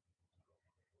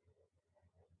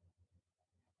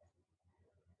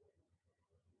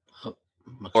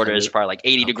 Florida is probably like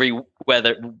 80-degree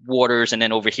waters, and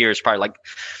then over here is probably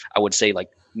I would say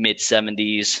mid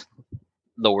 70s,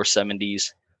 lower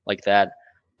 70s, like that.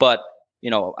 But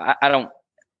I don't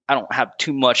have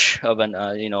too much of an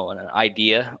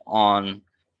idea on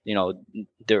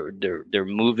their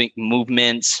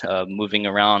movements, moving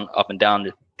around up and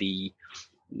down the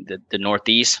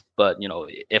Northeast. But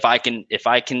if I can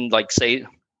say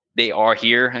they are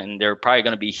here, and they're probably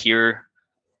going to be here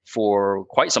for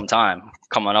quite some time,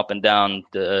 coming up and down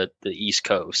the East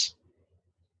Coast.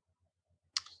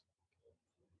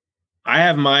 I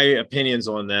have my opinions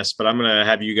on this, but I'm going to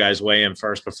have you guys weigh in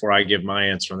first before I give my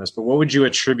answer on this. But what would you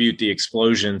attribute the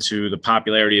explosion to the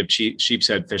popularity of sheep's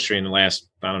head fishery in the last,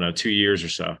 2 years or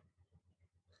so?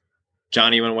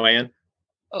 Johnny, you want to weigh in?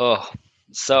 Oh,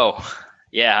 so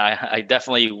yeah, I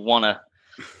definitely want to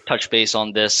touch base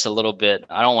on this a little bit.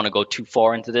 I don't want to go too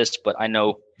far into this, but I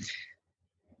know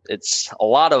it's a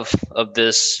lot of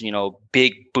this,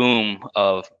 big boom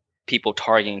of people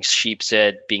targeting sheep's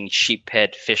head, being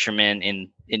sheephead fishermen in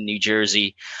New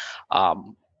Jersey.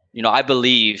 I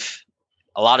believe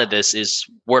a lot of this is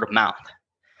word of mouth.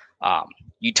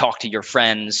 You talk to your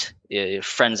friends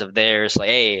of theirs, like,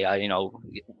 hey,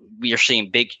 we are seeing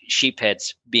big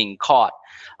sheepheads being caught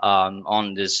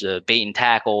on this bait and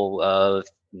tackle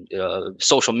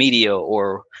social media,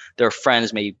 or their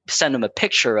friends may send them a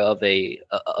picture of a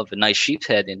nice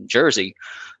sheephead in Jersey.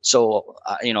 So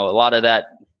a lot of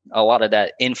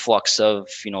that influx of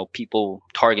people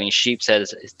targeting sheep's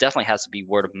heads, it definitely has to be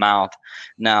word of mouth.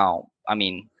 Now, I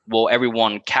mean, will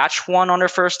everyone catch one on their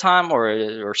first time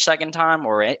or second time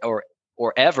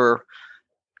or ever?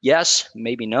 Yes,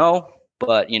 maybe no,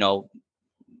 but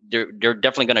they're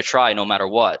definitely going to try no matter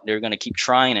what. They're going to keep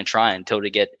trying and trying until they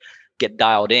get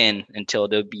dialed in, until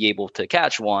they'll be able to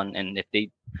catch one. And if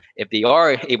they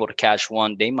are able to catch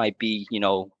one, they might be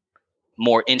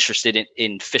more interested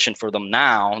in fishing for them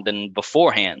now than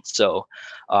beforehand. So,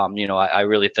 I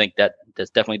really think that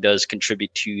definitely does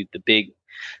contribute to the big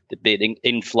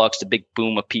influx, the big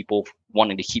boom of people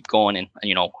wanting to keep going. And,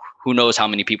 who knows how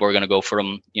many people are going to go for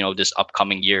them, this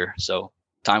upcoming year. So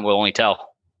time will only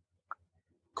tell.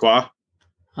 Kwa?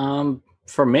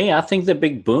 For me, I think the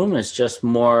big boom is just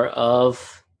more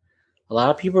of a lot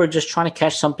of people are just trying to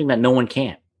catch something that no one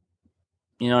can.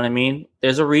 You know what I mean?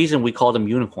 There's a reason we call them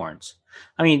unicorns.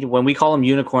 I mean, when we call them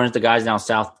unicorns, the guys down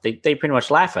south, they pretty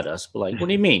much laugh at us. But like, what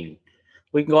do you mean?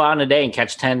 We can go out in a day and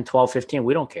catch 10, 12, 15.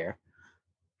 We don't care.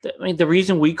 I mean, the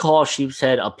reason we call sheep's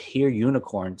head up here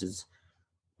unicorns is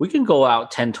we can go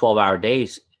out 10, 12-hour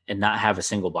days and not have a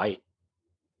single bite.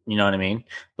 You know what I mean?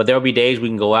 But there'll be days we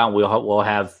can go out and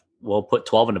we'll put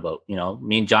 12 in the boat. You know,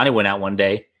 me and Johnny went out one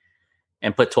day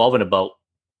and put 12 in the boat,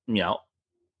 you know,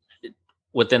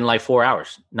 within like 4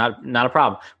 hours. Not a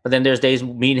problem. But then there's days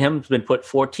me and him has been put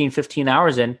 14, 15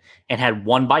 hours in and had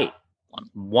one bite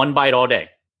all day.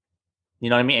 You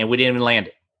know what I mean? And we didn't even land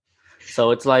it.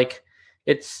 So it's like,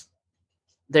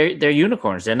 they're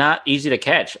unicorns. They're not easy to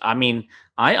catch. I mean,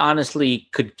 I honestly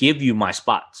could give you my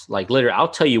spots. Like literally, I'll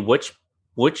tell you which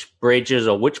bridges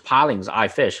or which pilings I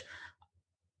fish.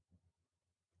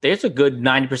 There's a good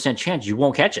 90% chance you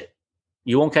won't catch it.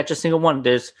 You won't catch a single one.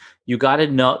 You got to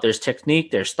know there's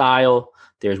technique, there's style,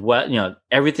 there's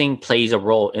everything plays a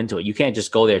role into it. You can't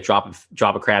just go there, drop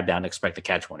a crab down and expect to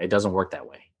catch one. It doesn't work that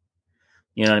way.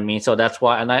 You know what I mean? So that's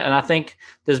why, and I think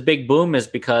this big boom is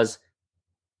because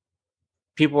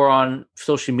people are on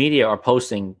social media are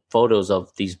posting photos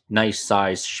of these nice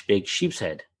sized big sheep's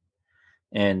head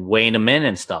and weighing them in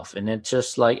and stuff. And it's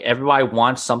just like everybody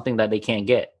wants something that they can't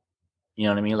get. You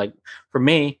know what I mean? Like for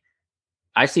me,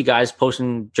 I see guys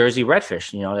posting Jersey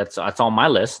redfish. You know, that's on my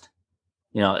list.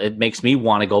 You know, it makes me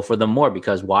want to go for them more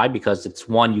because why? Because it's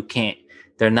one,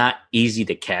 they're not easy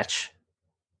to catch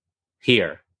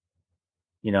here.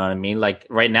 You know what I mean? Like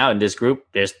right now in this group,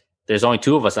 there's only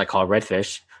two of us that call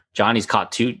redfish. Johnny's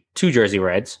caught two Jersey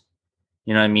reds.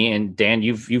 You know what I mean? And Dan,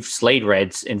 you've slayed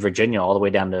reds in Virginia all the way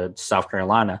down to South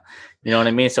Carolina. You know what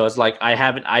I mean? So it's like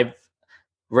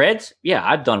reds. Yeah,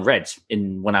 I've done reds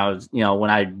when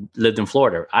I lived in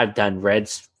Florida. I've done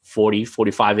reds 40,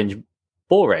 45 inch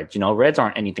bull reds. You know, reds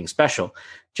aren't anything special.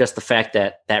 Just the fact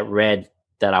that red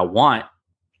that I want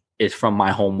is from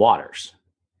my home waters.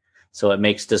 So it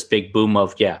makes this big boom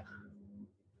of,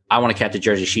 I want to catch a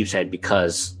Jersey sheep's head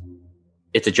because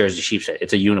it's a Jersey sheep's head.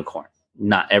 It's a unicorn.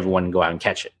 Not everyone can go out and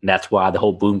catch it. And that's why the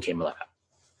whole boom came about.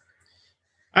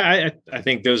 I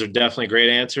think those are definitely great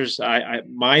answers.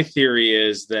 My theory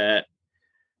is that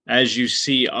as you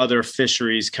see other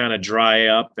fisheries kind of dry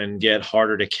up and get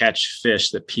harder to catch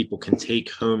fish that people can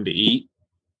take home to eat,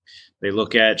 they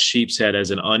look at sheep's head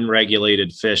as an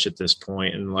unregulated fish at this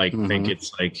point and think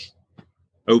it's like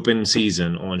open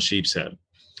season on sheep's head.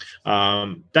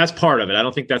 That's part of it. I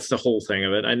don't think that's the whole thing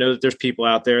of it. I know that there's people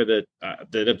out there that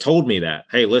have told me that,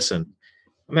 hey, listen,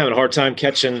 I'm having a hard time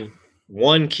catching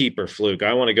one keeper fluke.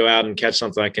 I want to go out and catch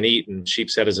something I can eat, and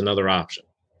sheep's head is another option.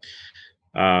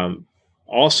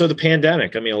 Also the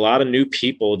pandemic. I mean, a lot of new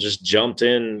people just jumped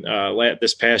in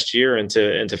this past year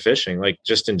into fishing, like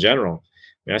just in general.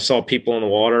 I mean, I saw people in the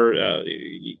water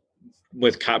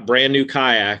with brand new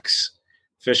kayaks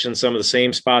fishing some of the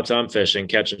same spots I'm fishing,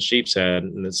 catching sheep's head.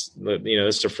 And it's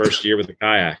their first year with a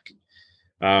kayak.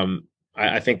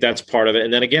 I think that's part of it.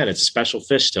 And then again, it's a special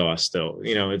fish to us still.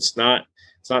 You know, it's not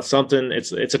something,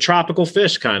 it's a tropical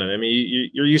fish kind of. I mean,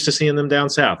 you're used to seeing them down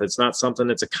south. It's not something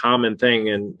that's a common thing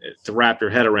and to wrap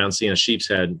your head around seeing a sheep's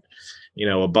head,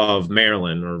 above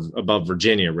Maryland or above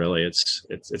Virginia, really. It's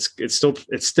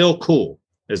still cool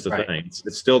is the thing.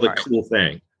 It's still the cool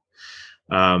thing.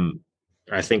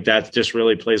 I think that just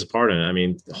really plays a part in it. I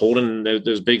mean, holding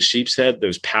those big sheep's head,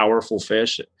 those powerful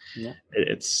fish,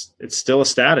 it's still a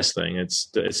status thing. It's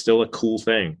still a cool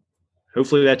thing.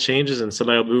 Hopefully that changes and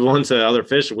somebody will move on to other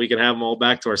fish and we can have them all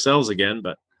back to ourselves again.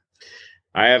 But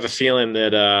I have a feeling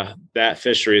that that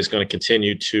fishery is going to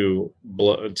continue to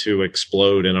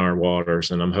explode in our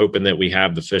waters, and I'm hoping that we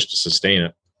have the fish to sustain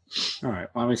it. All right.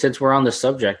 Well, I mean, since we're on this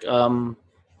subject,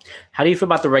 how do you feel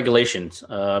about the regulations?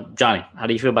 Johnny, how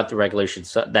do you feel about the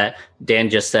regulations that Dan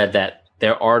just said that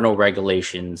there are no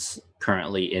regulations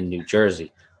currently in New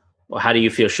Jersey? Well, how do you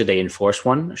feel? Should they enforce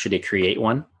one? Should they create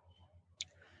one?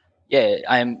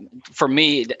 Yeah, for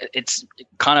me, it's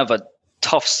kind of a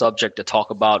tough subject to talk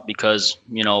about because,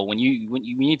 when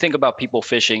you think about people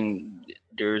fishing,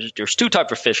 there's two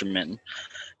types of fishermen.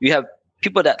 You have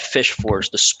people that fish for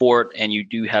the sport, and you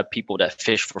do have people that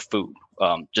fish for food,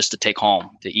 just to take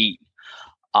home to eat.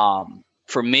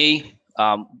 For me,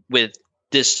 with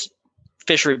this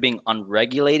fishery being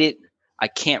unregulated, I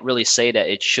can't really say that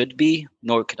it should be,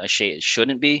 nor could I say it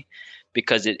shouldn't be,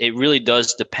 because it really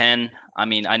does depend. I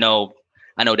mean, I know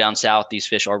down south these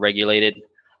fish are regulated.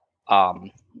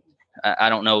 I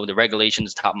don't know the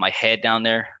regulations top of my head down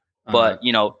there, but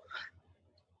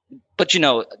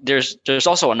there's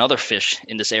also another fish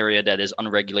in this area that is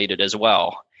unregulated as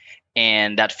well,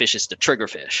 and that fish is the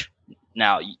triggerfish.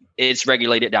 Now it's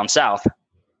regulated down south,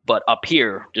 but up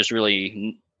here there's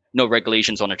really no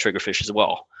regulations on the triggerfish as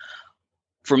well.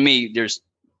 For me, there's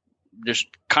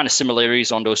kind of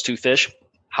similarities on those two fish.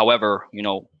 However,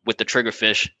 with the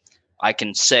triggerfish, I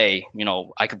can say,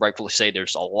 I could rightfully say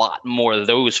there's a lot more of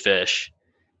those fish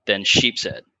than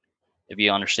sheepshead. If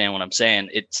you understand what I'm saying,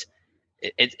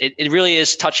 it really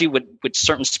is touchy with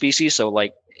certain species. So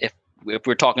like if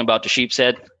we're talking about the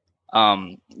sheepshead,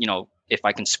 if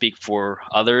I can speak for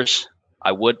others,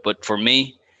 I would. But for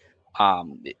me,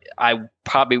 I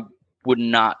probably would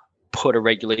not put a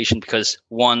regulation because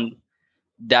one,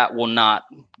 that will not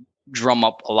drum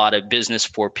up a lot of business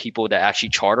for people that actually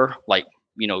charter, like,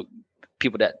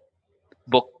 people that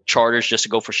book charters just to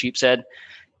go for sheepshead.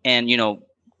 And,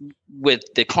 with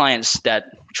the clients that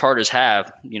charters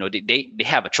have, they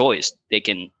have a choice. They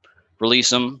can release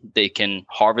them, they can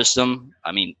harvest them.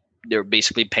 I mean, they're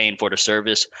basically paying for the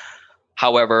service.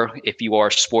 However, if you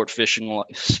are sport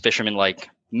fishermen like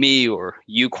me or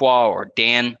Yuqua or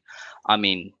Dan, I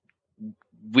mean,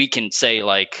 we can say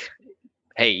like,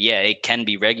 hey, yeah, it can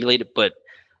be regulated, but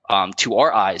to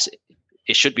our eyes,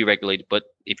 it should be regulated. But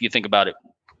if you think about it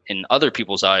in other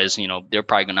people's eyes, they're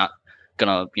probably not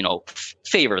gonna,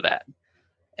 favor that.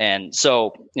 And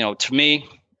so, to me,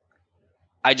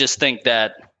 I just think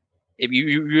that if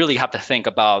you really have to think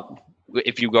about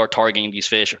if you are targeting these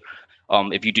fish,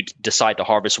 if you do decide to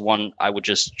harvest one, I would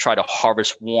just try to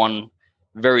harvest one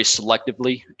very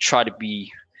selectively. Try to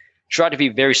be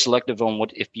very selective on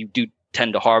what, if you do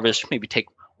tend to harvest, maybe take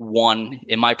one.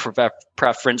 In my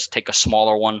preference, take a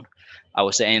smaller one. I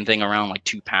would say anything around like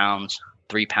 2 pounds,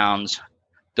 3 pounds.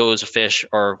 Those fish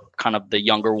are kind of the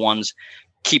younger ones.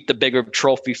 Keep the bigger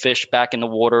trophy fish back in the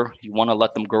water. You want to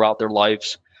let them grow out their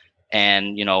lives,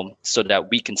 and so that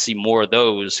we can see more of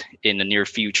those in the near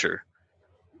future.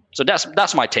 So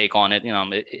that's my take on it.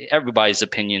 Everybody's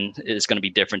opinion is going to be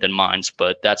different than mine,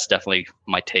 but that's definitely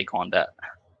my take on that.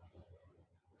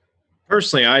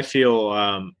 Personally, I feel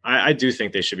I do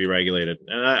think they should be regulated,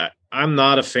 and I'm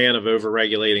not a fan of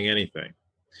over-regulating anything.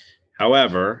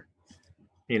 However,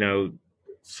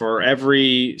 for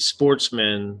every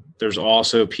sportsman, there's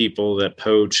also people that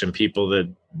poach and people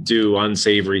that do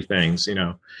unsavory things.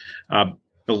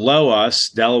 Below us,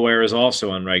 Delaware is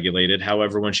also unregulated.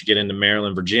 However, once you get into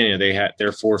Maryland, Virginia,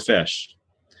 they're for fish.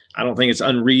 I don't think it's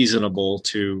unreasonable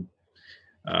to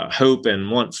hope and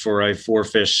want for a 4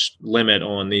 fish limit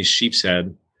on these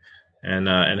sheepshead,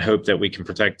 and hope that we can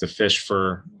protect the fish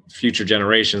for future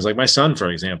generations. Like my son, for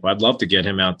example, I'd love to get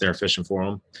him out there fishing for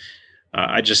him.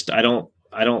 I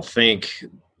don't think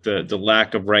the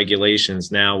lack of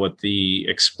regulations now with the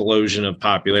explosion of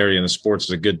popularity in the sports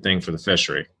is a good thing for the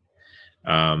fishery.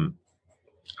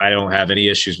 I don't have any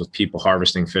issues with people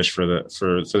harvesting fish for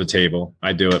the table.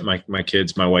 I do it. My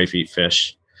kids, my wife eat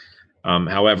fish.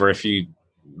 However,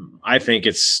 I think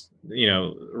it's,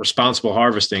 responsible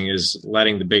harvesting is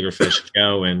letting the bigger fish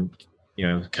go and,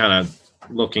 kind of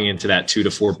looking into that 2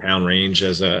 to 4 pound range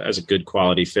as a good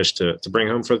quality fish to bring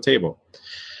home for the table.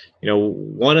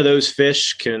 One of those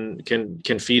fish can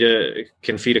feed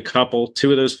a couple.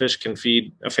 2 of those fish can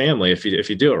feed a family if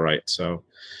you do it right. So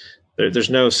there's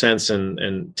no sense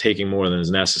in taking more than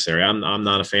is necessary. I'm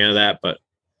not a fan of that, but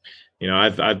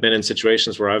I've been in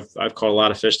situations where I've caught a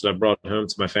lot of fish that I've brought home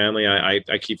to my family. I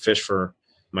keep fish for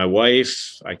my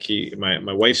wife. I keep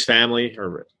my wife's family,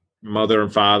 her mother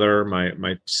and father,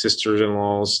 my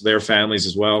sisters-in-laws, their families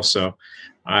as well. So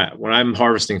when I'm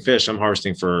harvesting fish, I'm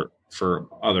harvesting for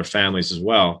other families as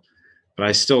well. But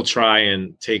I still try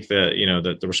and take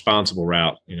the responsible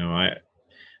route. I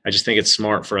just think it's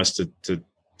smart for us to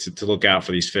look out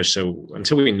for these fish. So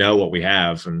until we know what we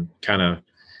have and kind of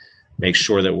make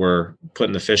sure that we're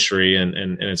putting the fishery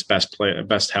in its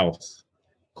best health.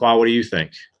 Qua, what do you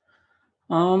think?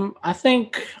 I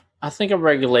think a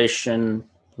regulation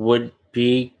would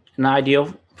be an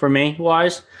ideal for me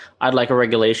wise. I'd like a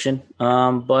regulation.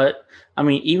 But I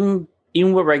mean, even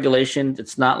with regulation,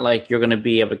 it's not like you're going to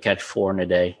be able to catch 4 in a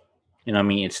day.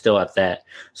 It's still at that.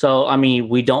 So,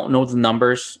 we don't know the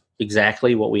numbers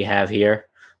exactly what we have here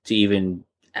to even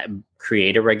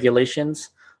create a regulations.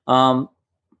 But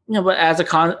as a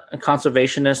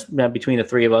conservationist, between the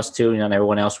 3 of us too, and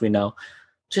everyone else we know,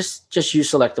 just use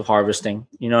selective harvesting.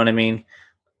 You know what I mean?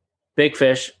 Big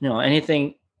fish,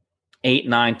 anything 8,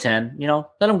 9, 10,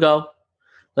 let them go,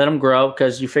 let them grow,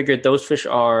 because you figure those fish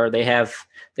they have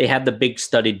the big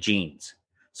studded genes,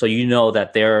 so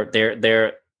that their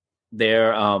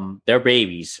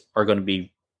babies are going to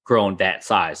be grown that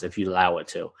size if you allow it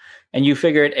to. And you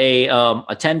figured a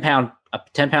 10 pound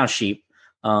sheep.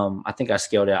 I think I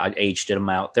scaled it. I aged them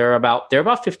out. They're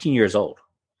about 15 years old.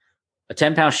 A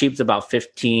 10-pound sheep's about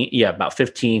 15,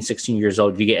 16 years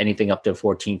old. If you get anything up to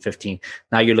 14, 15,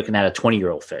 now you're looking at a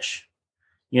 20-year-old fish.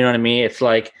 You know what I mean? It's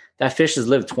like that fish has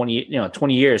lived 20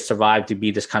 years, survived to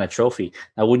be this kind of trophy.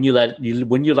 Now, wouldn't you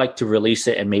like to release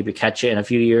it and maybe catch it in a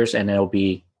few years and it'll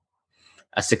be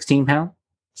a 16-pound,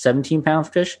 17-pound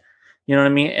fish? You know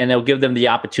what I mean? And it'll give them the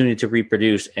opportunity to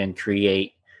reproduce and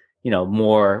create,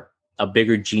 a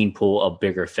bigger gene pool of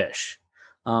bigger fish.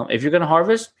 If you're going to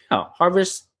harvest,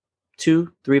 harvest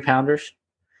 2-3 pounders.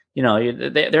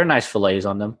 They're nice fillets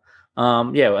on them.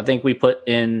 I think we put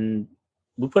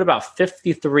about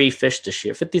 53 fish this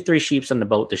year, 53 sheeps on the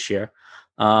boat this year.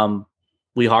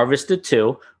 We harvested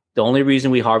 2. The only reason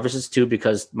we harvested 2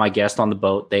 because my guest on the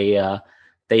boat,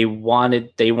 they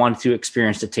wanted to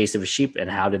experience the taste of a sheep and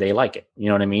how do they like it? You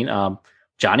know what I mean?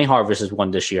 Johnny harvested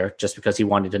 1 this year just because he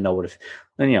wanted to know what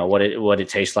it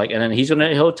tastes like, and then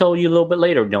he'll tell you a little bit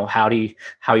later, how he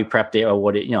prepped it or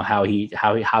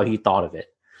how he thought of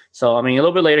it. So I mean, a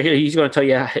little bit later here, he's going to tell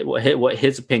you what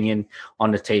his opinion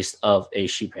on the taste of a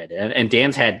sheephead. And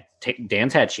Dan's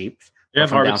had sheep. Yeah,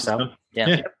 from down south.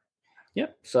 Yeah.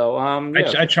 So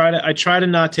I try to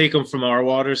not take them from our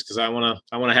waters because I want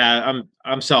to have.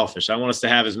 I'm selfish. I want us to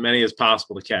have as many as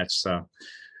possible to catch. So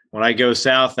when I go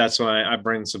south, that's when I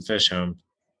bring some fish home.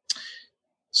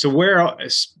 So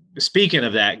speaking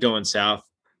of that, going south,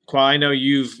 Qua, I know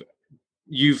you've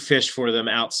fished for them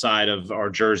outside of our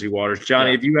Jersey waters.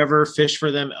 Johnny, Have you ever fished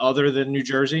for them other than New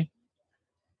Jersey?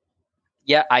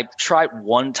 Yeah, I tried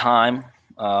one time.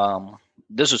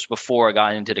 This was before I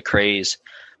got into the craze.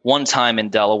 One time in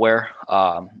Delaware,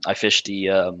 I fished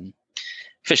the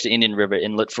Indian River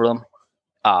Inlet for them,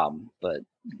 but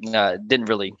didn't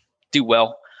really do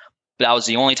well. But that was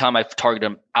the only time I targeted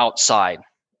them outside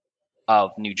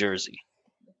of New Jersey.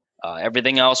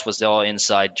 Everything else was all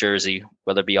inside Jersey,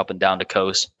 whether it be up and down the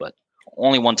coast, but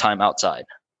only one time outside.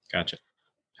 Gotcha.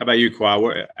 How about you,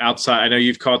 Qua? Outside, I know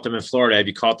you've caught them in Florida. Have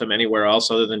you caught them anywhere else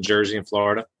other than Jersey and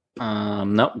Florida?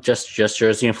 No, just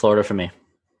Jersey and Florida for me.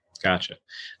 Gotcha.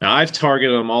 Now, I've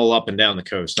targeted them all up and down the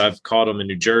coast. I've caught them in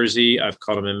New Jersey. I've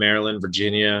caught them in Maryland,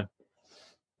 Virginia,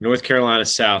 North Carolina,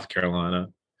 South Carolina.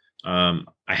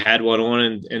 I had one on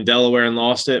in Delaware and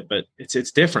lost it, but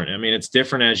it's different. I mean, it's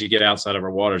different as you get outside of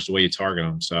our waters, the way you target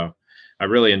them. So I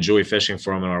really enjoy fishing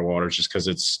for them in our waters just because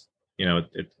it's,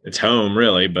 it's home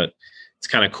really, but it's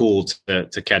kind of cool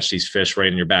to catch these fish right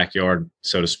in your backyard,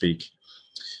 so to speak.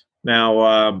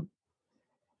 Now,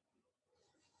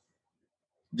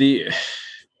 when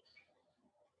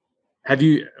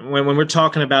we're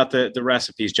talking about the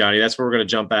recipes, Johnny, that's where we're going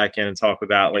to jump back in and talk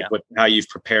about how you've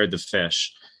prepared the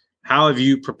fish. How have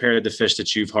you prepared the fish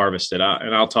that you've harvested?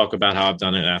 And I'll talk about how I've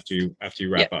done it after you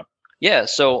wrap up. Yeah.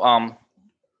 So,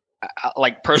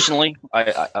 personally,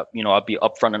 I'll be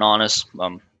upfront and honest.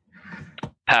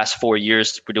 Past 4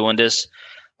 years for doing this,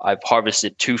 I've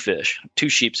harvested 2 fish, 2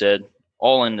 sheep's head,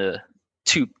 all in the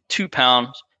 2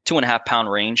 pounds, 2.5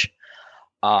 pound range.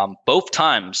 Both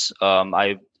times,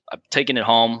 I've taken it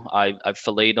home. I've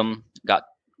filleted them, got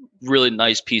really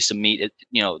nice piece of meat.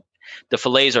 The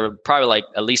fillets are probably like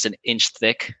at least an inch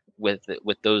thick with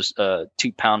those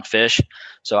 2 pound fish.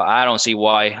 So I don't see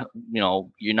why,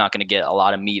 you're not going to get a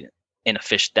lot of meat in a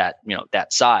fish that,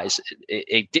 that size.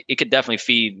 It could definitely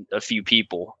feed a few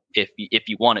people if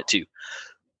you wanted to.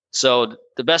 So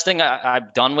the best thing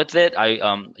I've done with it,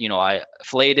 I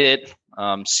filleted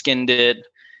it, skinned it,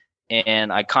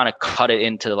 and I kind of cut it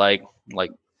into like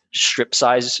strip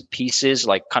size pieces,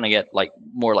 like kind of get like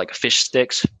more like fish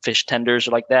sticks, fish tenders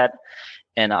like that.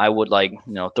 And I would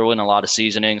throw in a lot of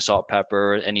seasoning, salt,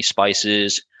 pepper, any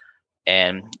spices.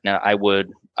 And I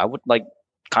would like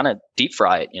kind of deep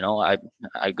fry it.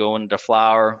 I go into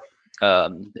flour,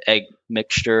 egg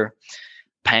mixture,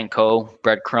 panko,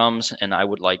 breadcrumbs, and I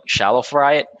would like shallow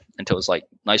fry it until it's like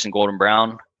nice and golden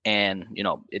brown. And,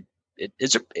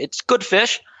 it's good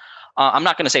fish. I'm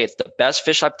not going to say it's the best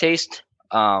fish I've tasted.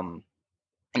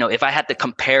 If I had to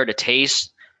compare the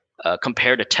taste,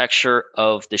 compare the texture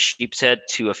of the sheep's head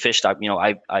to a fish that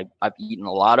I've eaten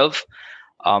a lot of,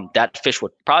 that fish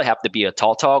would probably have to be a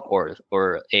tautog or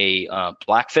a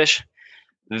blackfish.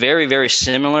 Very, very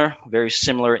similar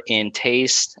in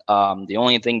taste. The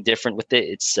only thing different with it,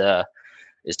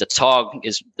 is the tog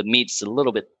is the meat's a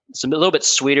little bit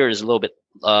sweeter, is a little bit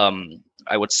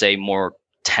I would say more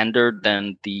tender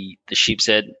than the sheep's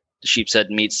head. The sheep's head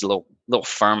meat's a little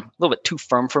firm, a little bit too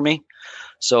firm for me.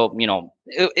 So,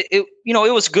 it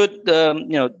was good,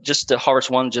 just to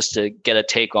harvest one, just to get a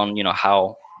take on,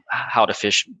 how the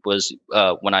fish was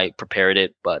when I prepared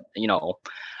it. But,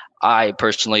 I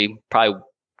personally probably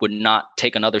would not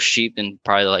take another sheep in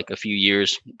probably like a few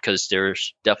years, because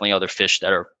there's definitely other fish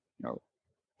that are,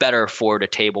 better for the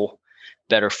table,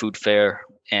 better food fare.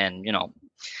 And,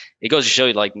 it goes to show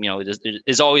you, like,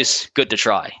 it's always good to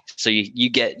try. So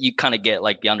you kind of get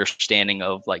like the understanding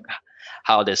of like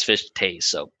how this fish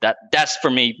tastes. So that's for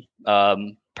me,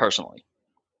 personally.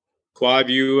 Qua, have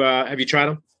you tried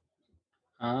them?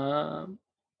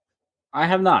 I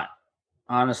have not.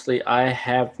 Honestly, I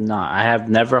have not. I have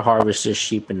never harvested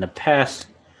sheep in the past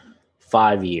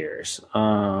 5 years.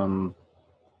 No,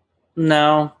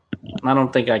 I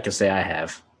don't think I can say I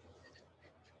have.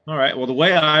 All right. Well, the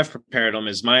way I've prepared them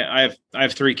is I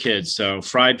have 3 kids, so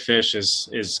fried fish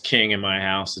is king in my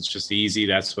house. It's just easy.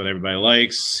 That's what everybody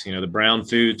likes. The brown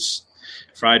foods,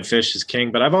 fried fish is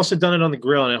king. But I've also done it on the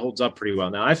grill, and it holds up pretty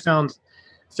well. Now, I found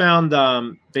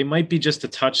they might be just a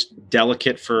touch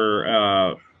delicate for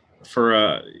a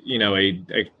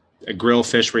grill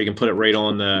fish where you can put it right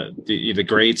on the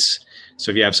grates. So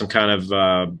if you have some kind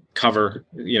of cover,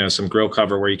 some grill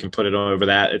cover where you can put it over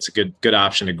that, it's a good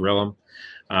option to grill them.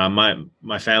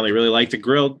 My family really like it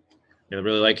grilled. They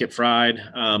really like it fried,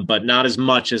 but not as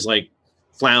much as like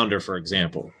flounder, for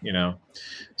example.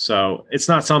 So it's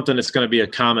not something that's going to be a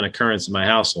common occurrence in my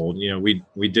household.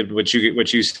 We did what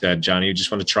you said, Johnny. You just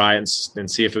want to try it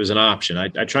and see if it was an option. I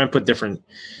try and put different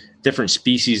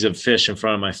species of fish in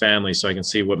front of my family so I can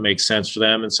see what makes sense for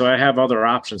them. And so I have other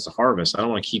options to harvest. I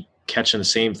don't want to keep catching the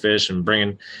same fish and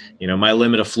bringing, my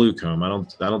limit of fluke home. I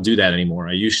don't do that anymore.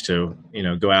 I used to,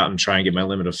 go out and try and get my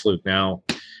limit of fluke. Now,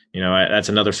 that's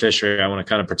another fishery I want to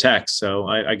kind of protect. So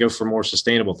I go for more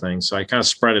sustainable things. So I kind of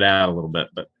spread it out a little bit,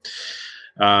 but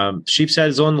sheep's head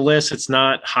is on the list. It's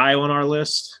not high on our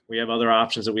list. We have other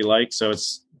options that we like. So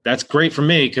that's great for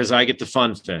me because I get the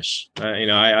fun fish. I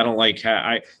don't like,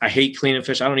 I hate cleaning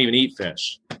fish. I don't even eat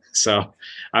fish. So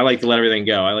I like to let everything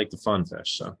go. I like the fun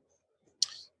fish. So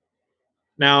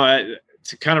now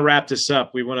to kind of wrap this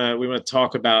up, we want to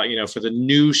talk about, for the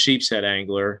new sheep's head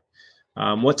angler,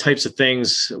 what types of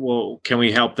things can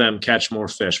we help them catch more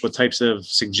fish? What types of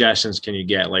suggestions can you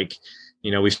get? Like,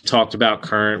 we've talked about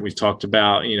current, we've talked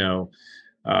about,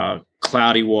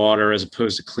 cloudy water as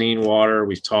opposed to clean water.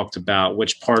 We've talked about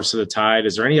which parts of the tide.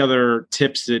 Is there any other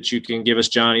tips that you can give us,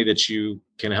 Johnny, that you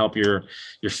can help your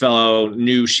fellow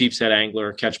new sheep's head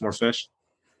angler catch more fish?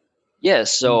 Yeah.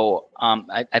 So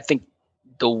I think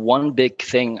the one big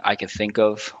thing I can think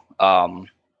of,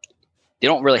 they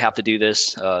don't really have to do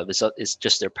this. It's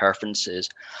just their preferences.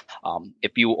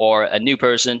 If you are a new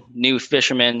person, new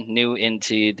fisherman, new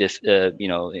into the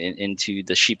into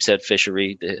the sheep's head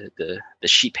fishery, the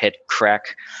sheephead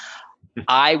crack,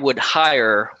 I will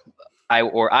hire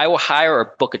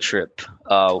or book a trip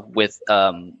with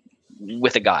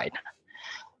a guide.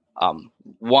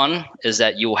 One is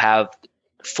that you'll have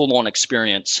full-on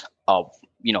experience of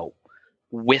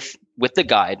with the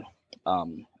guide.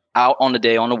 Out on the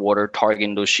day on the water,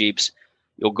 targeting those sheeps.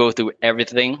 You'll go through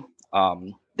everything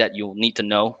that you'll need to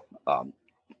know.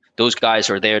 Those guys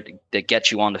are there to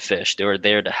get you on the fish. They're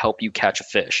there to help you catch a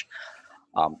fish.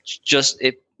 Just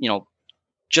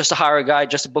to hire a guide,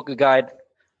 just to book a guide,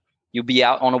 you'll be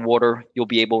out on the water. You'll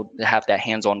be able to have that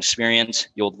hands-on experience.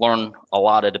 You'll learn a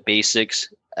lot of the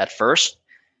basics at first,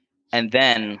 and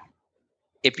then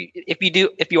if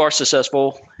you are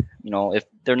successful, if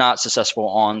they're not successful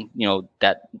on,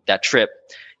 that trip,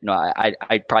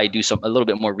 I'd probably do a little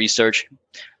bit more research,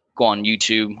 go on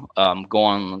YouTube, go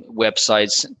on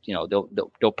websites,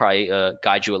 they'll probably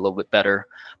guide you a little bit better.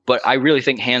 But I really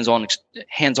think hands-on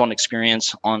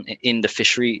experience in the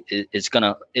fishery is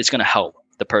gonna help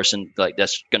the person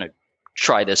that's gonna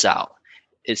try this out.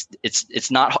 It's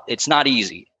not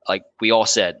easy. Like we all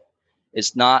said,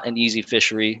 it's not an easy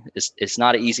fishery. It's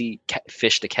not an easy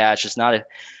fish to catch. It's not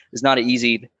an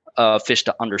easy fish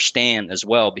to understand as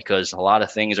well, because a lot of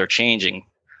things are changing,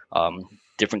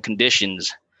 different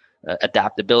conditions,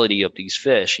 adaptability of these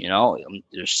fish.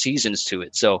 There's seasons to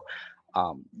it. So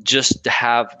just to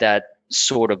have that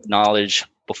sort of knowledge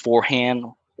beforehand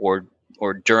or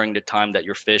during the time that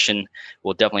you're fishing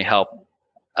will definitely help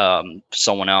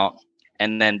someone out,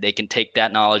 and then they can take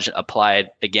that knowledge and apply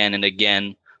it again and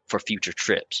again for future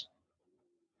trips.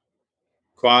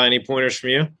 Qua, any pointers from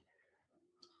you?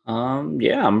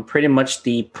 Yeah, I'm pretty much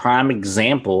the prime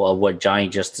example of what Johnny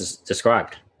just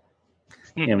described.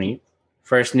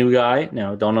 First new guy,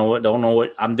 don't know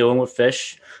what I'm doing with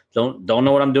fish, don't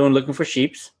know what I'm doing looking for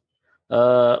sheeps.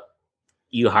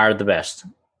 You hire the best.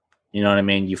 You know what I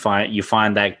mean? You hire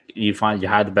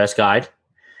the best guide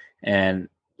and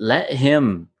let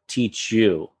him teach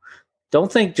you. Don't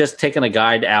think just taking a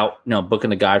guide out,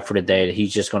 booking a guide for the day that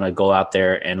he's just going to go out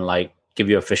there and give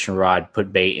you a fishing rod,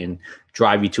 put bait, and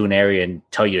drive you to an area and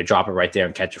tell you to drop it right there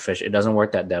and catch a fish. It doesn't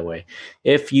work that way.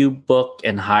 If you book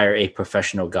and hire a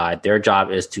professional guide, their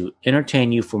job is to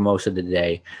entertain you for most of the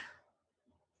day,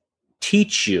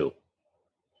 teach you,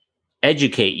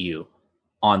 educate you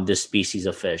on this species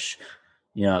of fish.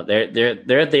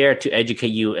 They're there to educate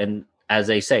you, and as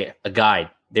they say, a guide.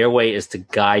 Their way is to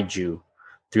guide you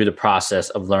through the process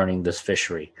of learning this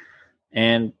fishery.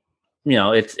 And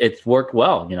it's worked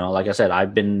well. Like I said,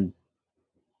 I've been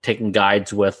taking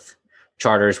guides with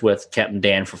charters with Captain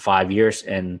Dan for 5 years.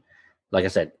 And like I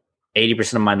said,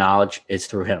 80% of my knowledge is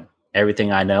through him.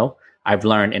 Everything I know, I've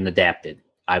learned and adapted.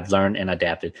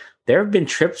 There have been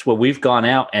trips where we've gone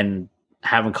out and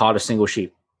haven't caught a single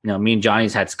sheep. Me and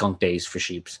Johnny's had skunk days for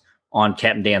sheeps on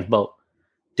Captain Dan's boat.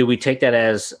 Do we take that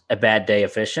as a bad day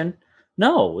of fishing?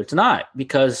 No, it's not,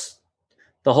 because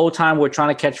the whole time we're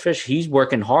trying to catch fish, he's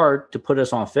working hard to put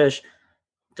us on fish.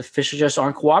 The fish just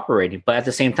aren't cooperating. But at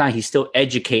the same time, he's still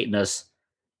educating us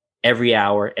every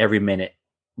hour, every minute,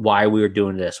 why we were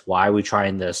doing this, why are we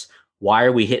trying this, why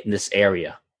are we hitting this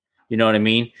area? You know what I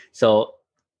mean? So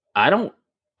I don't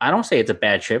say it's a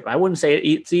bad trip. I wouldn't say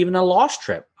it's even a lost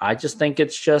trip. I just think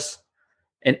it's just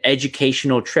an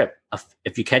educational trip.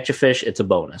 If you catch a fish, it's a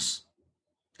bonus.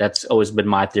 That's always been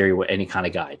my theory with any kind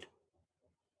of guide.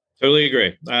 Totally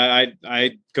agree. I'm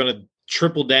going to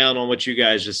triple down on what you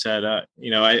guys just said. I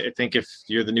think if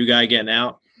you're the new guy getting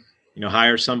out,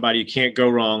 hire somebody. You can't go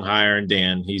wrong hiring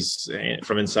Dan. He's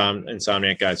from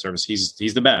Insomniac Guide Service.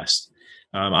 He's the best.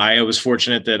 I was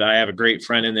fortunate that I have a great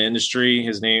friend in the industry.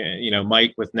 His name,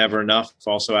 Mike with Never Enough,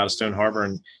 also out of Stone Harbor,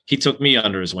 and he took me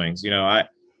under his wings.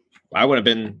 I would have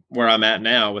been where I'm at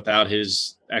now without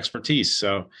his expertise.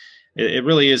 So it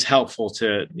really is helpful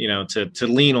to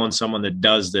lean on someone that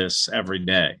does this every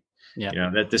day.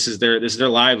 Yeah. That this is their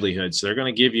livelihood. So they're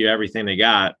going to give you everything they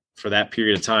got for that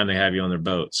period of time they have you on their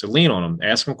boat. So lean on them,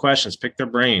 ask them questions, pick their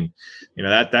brain.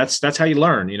 That's how you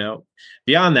learn.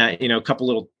 Beyond that, a couple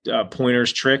little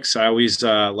pointers, tricks. I always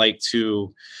like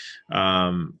to, when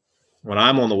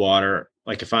I'm on the water,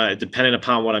 like depending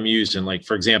upon what I'm using, like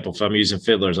for example, if I'm using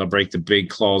fiddlers, I'll break the big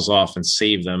claws off and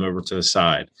save them over to the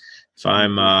side. If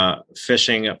I'm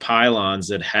fishing at pylons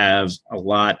that have a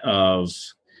lot of,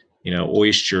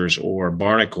 oysters or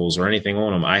barnacles or anything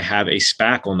on them, I have a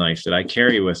spackle knife that I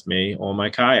carry with me on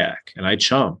my kayak, and I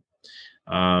chum.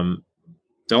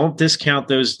 Don't discount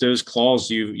those claws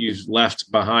you've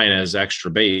left behind as extra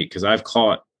bait, because I've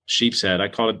caught sheep's head. I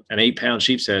caught an 8-pound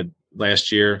sheep's head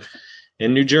last year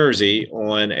in New Jersey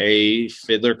on a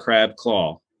fiddler crab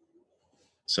claw.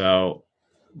 So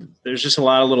there's just a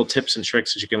lot of little tips and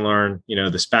tricks that you can learn.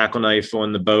 The spackle knife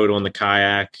on the boat, on the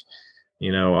kayak.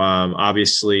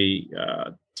 Obviously,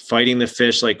 fighting the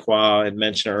fish, like Qua had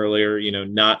mentioned earlier.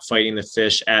 Not fighting the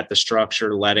fish at the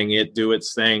structure, letting it do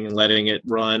its thing and letting it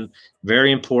run.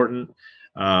 Very important.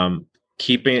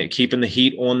 Keeping the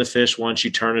heat on the fish once you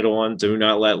turn it on. Do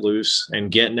not let loose, and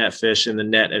getting that fish in the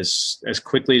net as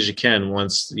quickly as you can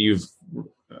once you've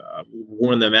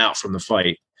worn them out from the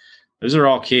fight. Those are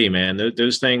all key, man.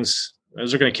 Those things,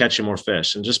 those are going to catch you more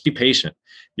fish. And just be patient.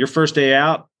 Your first day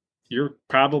out, you're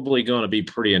probably going to be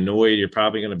pretty annoyed. You're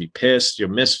probably going to be pissed. You'll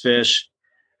miss fish.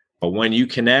 But when you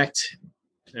connect,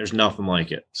 there's nothing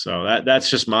like it. So that's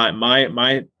just my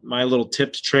little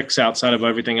tips, tricks outside of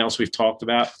everything else we've talked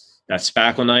about. That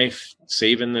spackle knife,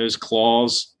 saving those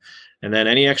claws, and then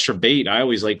any extra bait, I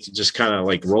always like to just kind of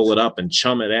like roll it up and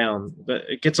chum it down. But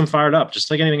it gets them fired up, just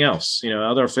like anything else.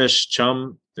 Other fish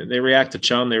chum, they react to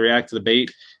chum, they react to the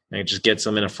bait, and it just gets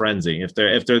them in a frenzy if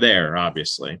they're there,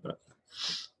 obviously. But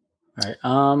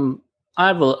all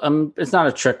right. It's not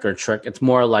a trick. It's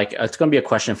more like it's going to be a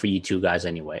question for you two guys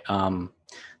anyway.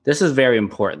 This is very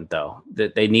important though.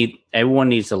 That everyone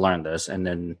needs to learn this. And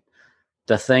then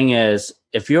the thing is,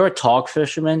 if you're a talk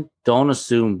fisherman, don't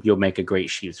assume you'll make a great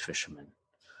sheep's fisherman.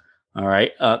 All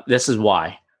right. This is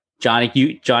why. Johnny,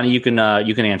 you can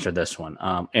answer this one.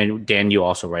 And Dan, you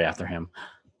also right after him.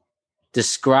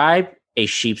 Describe a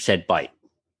sheep's head bite.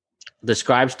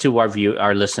 Describes to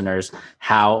our listeners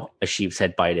how a sheep's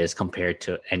head bite is compared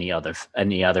to any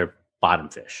other bottom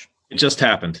fish. It just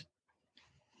happened.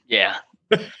 Yeah.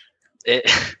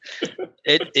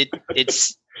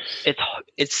 It's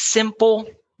simple,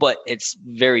 but it's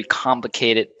very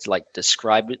complicated to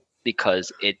describe it,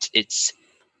 because it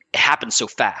happens so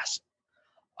fast.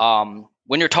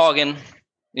 When you're talking,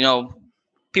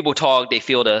 people talk, they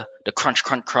feel the crunch,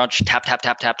 crunch, crunch, tap, tap,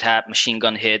 tap, tap, tap, machine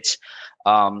gun hits.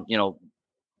 You're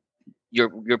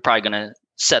probably gonna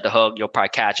set the hook. You'll probably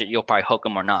catch it. You'll probably hook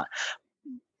them or not.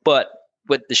 But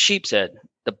with the sheep's head,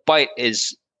 the bite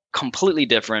is completely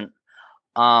different.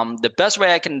 The best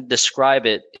way I can describe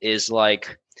it is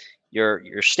like you're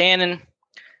standing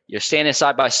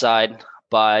side by side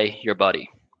by your buddy,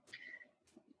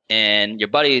 and your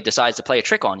buddy decides to play a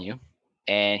trick on you,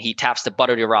 and he taps the butt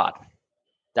of your rod.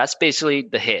 That's basically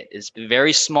the hit. It's a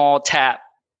very small tap,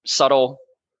 subtle,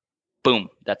 boom.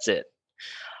 That's it.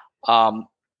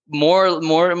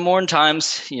 More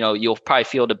times, you'll probably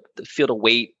feel the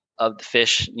weight of the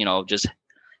fish, just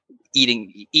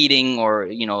eating, or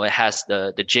it has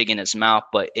the jig in its mouth,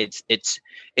 but it's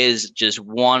just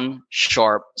one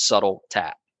sharp, subtle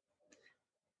tap.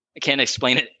 I can't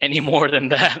explain it any more than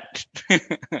that.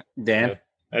 Dan,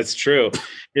 that's true.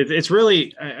 It's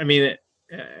really, I mean,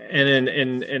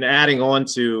 and adding on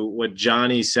to what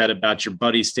Johnny said about your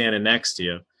buddy standing next to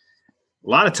you, a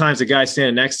lot of times the guy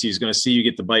standing next to you is going to see you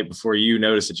get the bite before you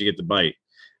notice that you get the bite.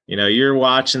 You're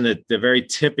watching the very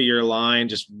tip of your line,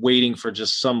 just waiting for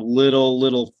just some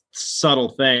little subtle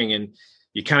thing. And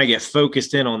you kind of get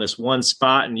focused in on this one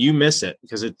spot and you miss it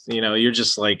because it's, you're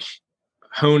just like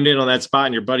honed in on that spot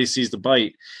and your buddy sees the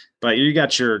bite, but you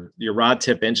got your rod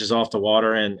tip inches off the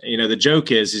water. And, the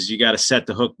joke is you got to set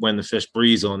the hook when the fish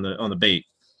breathes on the bait.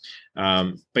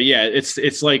 But yeah,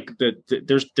 it's like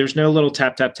there's no little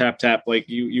tap like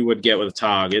you would get with a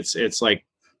tog. It's like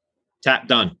tap,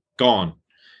 done, gone.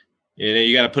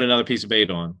 You got to put another piece of bait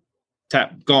on,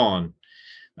 tap, gone.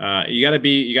 You got to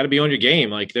be on your game.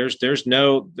 Like there's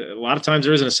a lot of times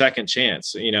there isn't a second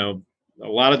chance. A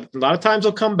lot of times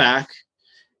they'll come back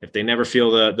if they never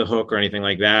feel the hook or anything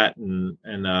like that, and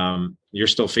you're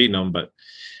still feeding them, but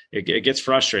it gets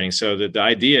frustrating. So the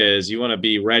idea is you want to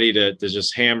be ready to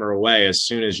just hammer away as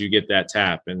soon as you get that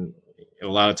tap. And a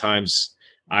lot of times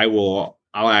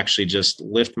I'll actually just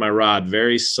lift my rod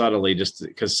very subtly, just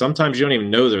because sometimes you don't even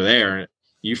know they're there.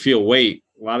 You feel weight.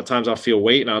 A lot of times I'll feel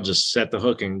weight and I'll just set the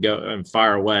hook and go and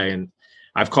fire away. And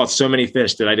I've caught so many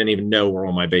fish that I didn't even know were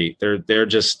on my bait. They're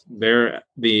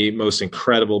the most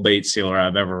incredible bait sealer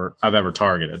I've ever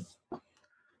targeted.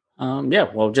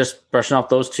 Well, just brushing off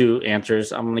those two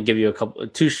answers, I'm going to give you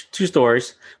two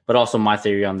stories, but also my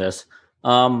theory on this.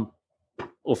 Well,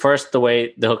 first, the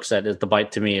way the hook set is the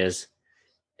bite to me is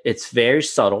it's very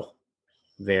subtle,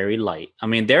 very light. I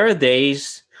mean, there are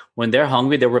days when they're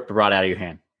hungry, they'll rip the rod out of your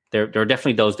hand. There are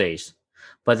definitely those days,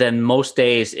 but then most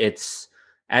days it's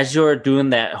as you're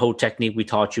doing that whole technique we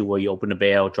taught you, where you open the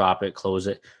bail, drop it, close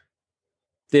it.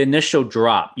 The initial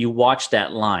drop, you watch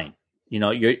that line.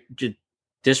 You're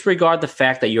disregard the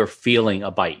fact that you're feeling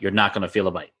a bite. You're not going to feel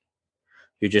a bite.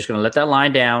 You're just going to let that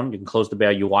line down. You can close the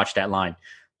bail. You watch that line.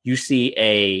 You see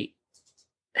a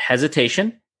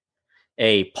hesitation,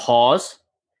 a pause,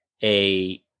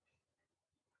 anything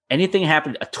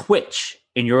happen, a twitch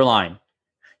in your line.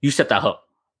 You set that hook.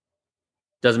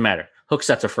 Doesn't matter. Hook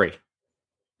sets are free.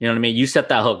 You know what I mean? You set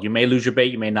that hook. You may lose your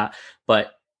bait. You may not,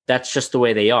 but that's just the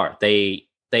way they are. They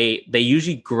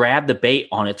usually grab the bait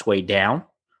on its way down,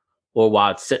 or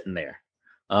while it's sitting there.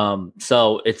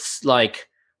 So it's like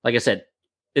I said,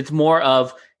 it's more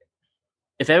of,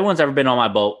 if everyone's ever been on my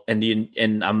boat and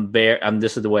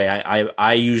this is the way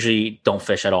I usually don't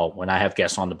fish at all when I have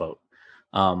guests on the boat.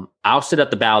 I'll sit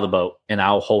at the bow of the boat and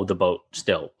I'll hold the boat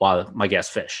still while my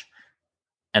guests fish,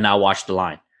 and I'll watch the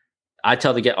line. I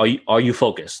tell the guest, are you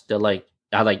focused? They're like,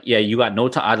 yeah, you got no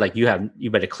time.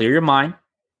 You better clear your mind.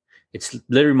 It's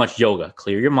literally much yoga.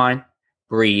 Clear your mind,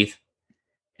 breathe,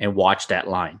 and watch that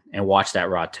line and watch that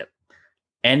rod tip.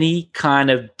 Any kind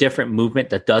of different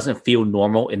movement that doesn't feel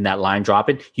normal in that line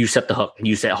dropping, you set the hook and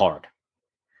you set hard.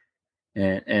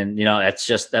 And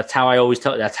that's how I always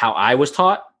tell. That's how I was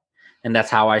taught, and that's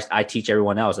how I teach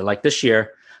everyone else. And like this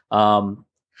year,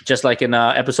 just like in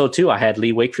episode 2, I had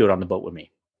Lee Wakefield on the boat with me.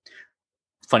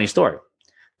 Funny story.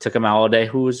 Took him out all day.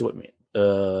 Who was with me?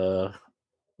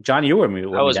 Johnny, you were with me.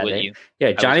 I was that with day. you.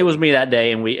 Yeah, Johnny was with me that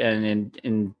day,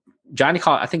 and Johnny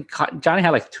caught. I think Johnny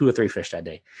had like 2 or 3 fish that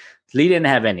day. Lee didn't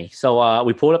have any, so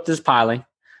we pulled up this piling.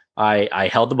 I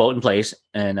held the boat in place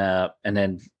and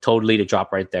then told Lee to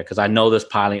drop right there because I know this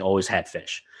piling always had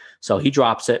fish. So he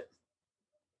drops it.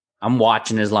 I'm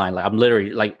watching his line. Like I'm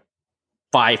literally like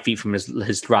 5 feet from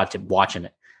his rod tip, watching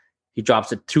it. He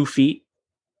drops it 2 feet,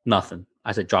 nothing.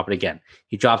 I said, drop it again.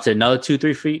 He drops it another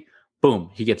 2-3 feet.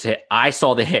 Boom, he gets hit. I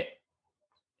saw the hit.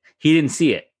 He didn't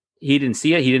see it. He didn't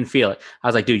feel it. I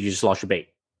was like, dude, you just lost your bait.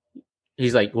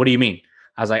 He's like, what do you mean?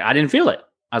 I was like, I didn't feel it.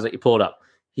 I was like, you pull it up.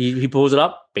 He pulls it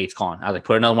up, bait's gone. I was like,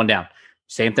 put another one down.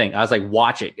 Same thing. I was like,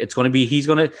 watch it. It's going to be,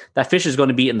 that fish is going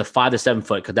to be in the 5 to 7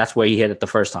 foot because that's where he hit it the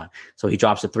first time. So he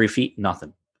drops it 3 feet,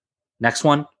 nothing. Next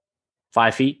one,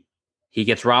 5 feet. He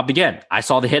gets robbed again. I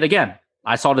saw the hit again.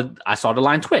 I saw the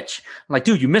line twitch. I'm like,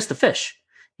 dude, you missed the fish.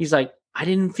 He's like, I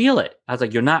didn't feel it. I was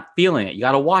like, you're not feeling it. You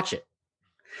got to watch it.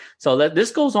 So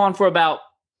this goes on for about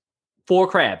 4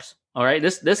 crabs. All right.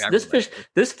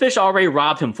 This fish already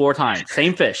robbed him 4 times.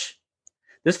 Same fish.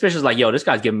 This fish is like, yo, this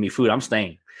guy's giving me food. I'm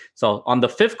staying. So on the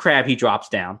 5th crab, he drops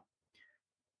down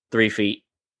 3 feet,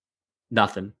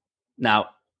 nothing. Now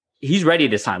he's ready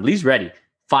this time. Lee's ready.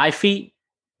 5 feet,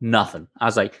 nothing. I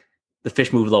was like, the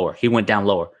fish moved lower. He went down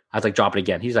lower. I was like, drop it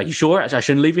again. He's like, you sure? I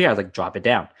shouldn't leave here. I was like, drop it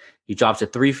down. He drops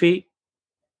it 3 feet.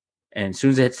 And as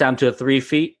soon as it hits down to 3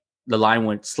 feet, the line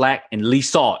went slack, and Lee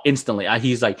saw it instantly.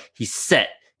 He's like, he's set.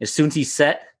 As soon as he's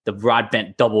set, the rod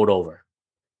bent doubled over,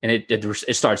 and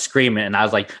it started screaming. And I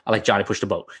was like, Johnny, push the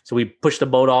boat. So we pushed the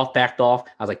boat off, backed off.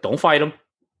 I was like, don't fight him.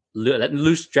 Let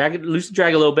him drag a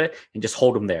little bit, and just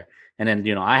hold him there. And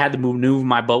then, I had to maneuver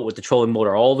my boat with the trolling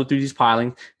motor all through these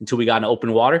pilings until we got in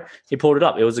open water. He pulled it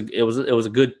up. It was a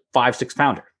good 5-6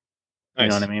 pounder. Nice. You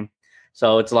know what I mean?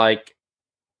 So it's like,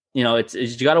 it's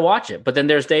you got to watch it. But then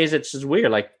there's days it's just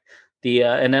weird. Like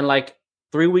and then like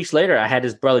 3 weeks later, I had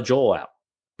his brother Joel out.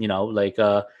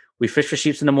 We fished for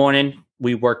sheeps in the morning.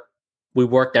 We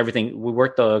worked everything. We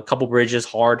worked a couple bridges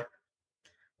hard.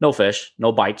 No fish,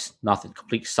 no bites, nothing.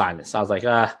 Complete silence. I was like,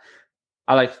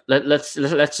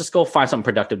 let's just go find something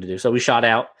productive to do. So we shot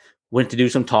out, went to do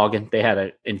some togging. They had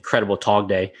an incredible tog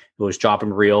day. It was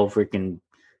dropping reel, freaking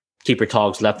keeper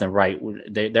togs left and right.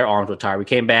 Their arms were tired. We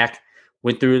came back,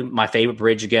 went through my favorite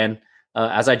bridge again.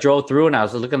 As I drove through and I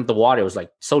was looking at the water, it was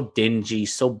like so dingy,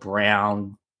 so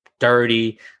brown,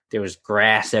 dirty. There was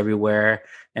grass everywhere.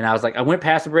 And I was like, I went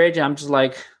past the bridge and I was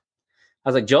like,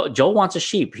 Joe wants a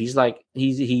sheep. He's like,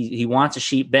 he wants a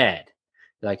sheep bad.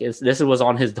 Like this was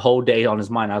on his whole day on his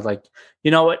mind. I was like,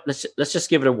 you know what? Let's just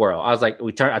give it a whirl. I was like,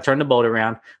 I turned the boat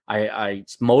around. I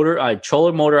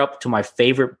trolling motor up to my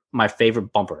favorite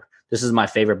bumper. This is my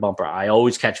favorite bumper. I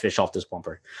always catch fish off this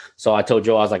bumper. So I told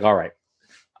Joe, I was like, all right,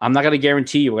 I'm not going to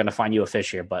guarantee you we're going to find you a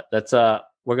fish here, but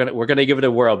we're going to give it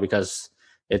a whirl because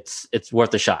it's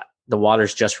worth a shot. The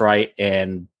water's just right.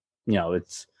 And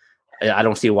I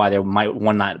don't see why they might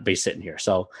one not be sitting here.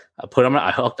 So I put them,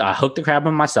 I hooked the crab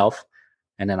on myself.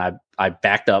 And then I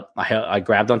backed up. I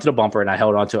grabbed onto the bumper and I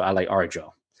held onto it. I like, all right,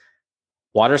 Joe,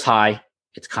 water's high.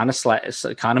 It's kind of it's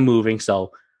kind of moving.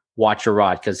 So watch your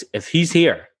rod. Cause if he's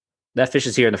here, that fish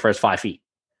is here in the first 5 feet.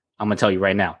 I'm going to tell you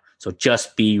right now. So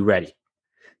just be ready.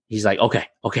 He's like,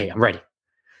 okay, I'm ready.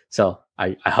 So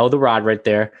I held the rod right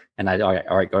there and all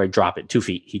right, drop it 2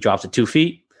 feet. He drops it 2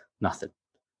 feet, nothing.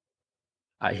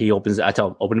 He opens, I tell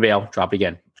him, open the bail, drop it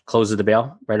again. Closes the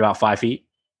bail right about 5 feet.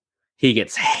 He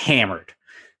gets hammered,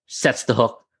 sets the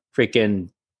hook, freaking,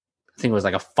 I think it was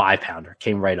like a 5-pounder,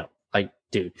 came right up. Like,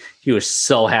 dude, he was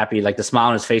so happy. Like the smile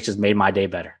on his face just made my day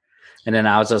better. And then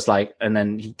I was just like, and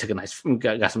then he took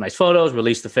got some nice photos,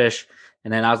 released the fish.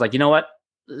 And then I was like, you know what?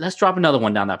 Let's drop another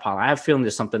one down that pond. I have a feeling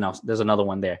there's something else. There's another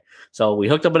one there. So we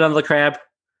hooked up another crab,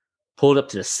 pulled up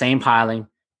to the same piling.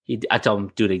 I told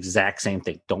him, do the exact same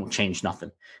thing. Don't change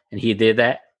nothing. And he did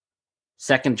that.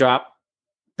 Second drop,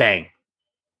 bang.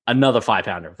 Another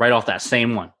 5-pounder right off that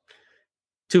same one.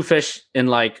 2 fish in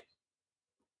like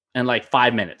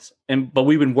 5 minutes. But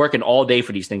we've been working all day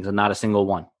for these things and not a single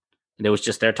one. And it was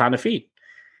just their time to feed.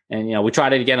 And, we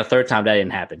tried it again a third time. That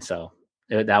didn't happen. So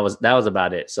that was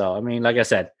about it. So, I mean, like I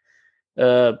said,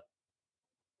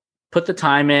 put the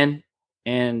time in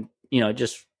and,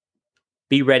 just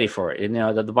be ready for it. And,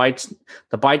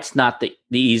 the bite's not the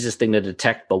easiest thing to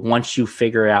detect, but once you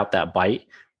figure out that bite,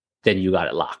 then you got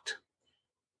it locked.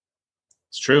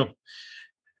 It's true.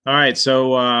 All right.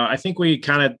 So I think we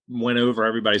kind of went over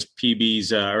everybody's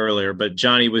PBs earlier, but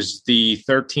Johnny, was the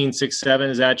 1367,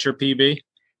 is that your PB?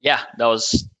 Yeah, that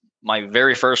was my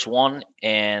very first one,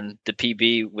 and the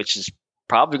PB, which is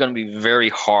probably going to be very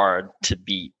hard to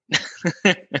beat.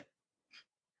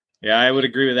 Yeah, I would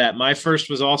agree with that. My first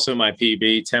was also my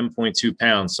PB, 10.2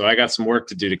 pounds. So I got some work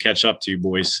to do to catch up to you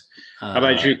boys. How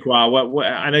about you, Kwa? What?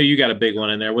 I know you got a big one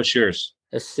in there. What's yours?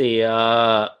 Let's see.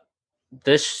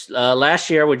 This last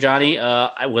year with Johnny,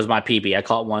 it was my PB. I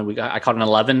caught one. I caught an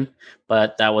 11,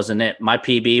 but that wasn't it. My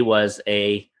PB was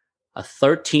a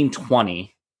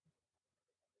 1320,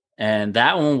 and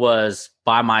that one was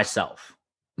by myself.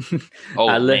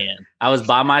 Oh man! I was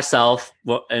by myself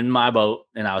in my boat,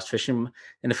 and I was fishing.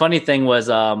 And the funny thing was,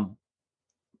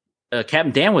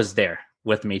 Captain Dan was there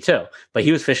with me too, but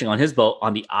he was fishing on his boat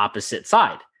on the opposite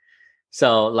side.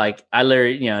 So like I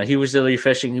literally, he was literally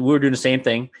fishing. We were doing the same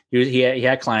thing. He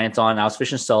had clients on. I was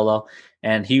fishing solo,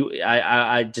 and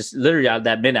I just literally at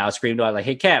that minute I was screaming to him, I was like,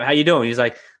 "Hey Cap, how you doing?" He's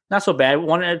like, "Not so bad.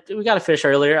 We got a fish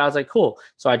earlier." I was like, "Cool."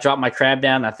 So I dropped my crab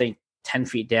down. I think 10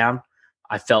 feet down.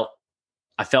 I felt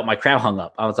my crab hung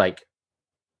up. I was like,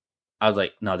 I was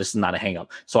like, no, this is not a hang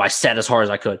up. So I set as hard as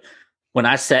I could. When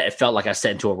I set, it felt like I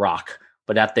set into a rock,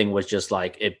 but that thing was just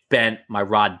like, it bent. My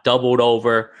rod doubled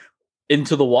over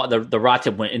into the water. The rod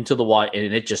tip went into the water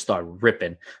and it just started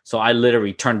ripping. So I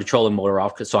literally turned the trolling motor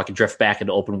off so I could drift back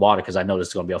into open water because I know this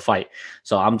is going to be a fight.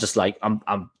 So I'm just like, I'm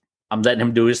letting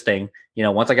him do his thing.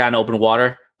 Once I got in open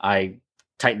water, I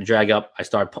tightened the drag up. I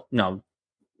started,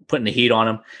 putting the heat on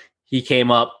him. He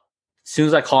came up. As soon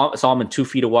as I saw him in 2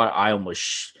 feet of water, I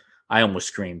almost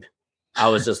screamed.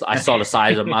 I saw the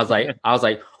size of him. I was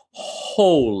like,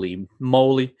 holy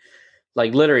moly.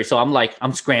 Like literally. So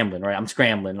I'm scrambling, right? I'm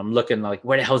scrambling. I'm looking like,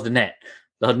 where the hell's the net?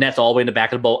 The net's all the way in the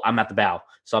back of the boat. I'm at the bow.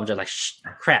 So I'm just like,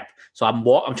 crap. So I'm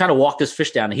trying to walk this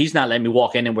fish down and he's not letting me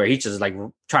walk anywhere. He's just like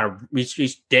trying to,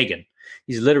 he's digging.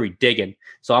 He's literally digging.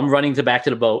 So I'm running back to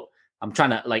the boat. I'm trying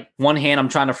to one hand, I'm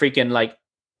trying to freaking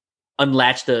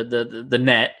unlatch the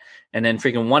net. And then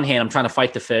freaking one hand, I'm trying to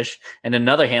fight the fish. And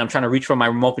another hand, I'm trying to reach for my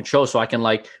remote control so I can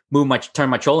turn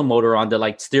my trolling motor on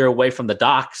to steer away from the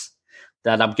docks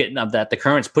that I'm getting that the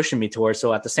current's pushing me towards.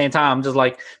 So at the same time, I'm just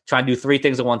trying to do 3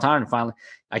 things at one time. And finally,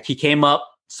 he came up,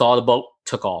 saw the boat,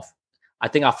 took off. I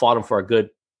think I fought him for a good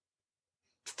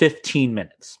 15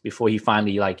 minutes before he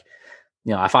finally I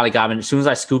finally got him. As soon as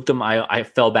I scooped him, I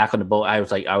fell back on the boat. I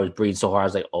was breathing so hard. I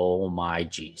was like, oh my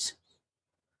geez.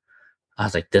 I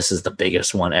was like, this is the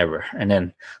biggest one ever. And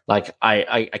then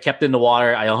I kept in the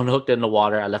water. I unhooked it in the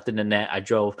water. I left it in the net. I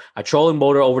drove a trolling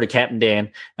motor over to Captain Dan.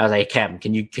 I was like, hey, Captain,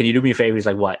 can you do me a favor? He's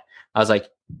like, what? I was like,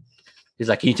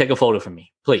 can you take a photo for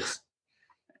me, please?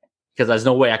 Because there's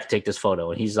no way I could take this photo.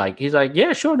 And he's like,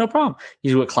 yeah, sure. No problem.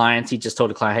 He's with clients. He just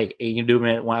told the client, hey, you can do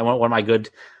me. One of my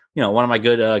good,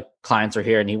 clients are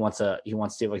here and he wants to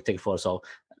see if I can take a photo. So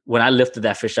when I lifted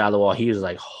that fish out of the wall, he was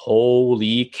like,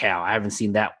 holy cow. I haven't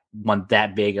seen that one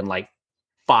that big in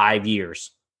 5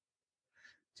 years.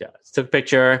 So I took a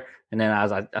picture and then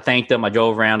I thanked him. I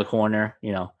drove around the corner,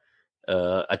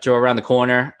 I drove around the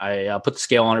corner. I put the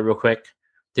scale on it real quick,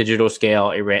 digital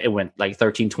scale. It went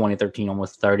 13, 20, 13,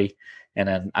 almost 30. And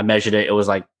then I measured it.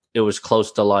 It was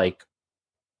close to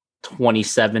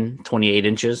 27, 28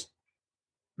 inches.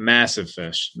 Massive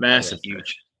fish. Massive.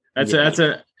 Huge.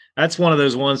 That's one of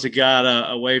those ones that got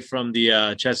away from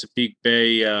the Chesapeake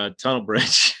Bay tunnel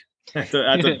bridge. That's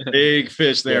a big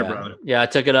fish there, brother. Yeah, I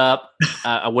took it up.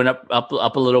 I went up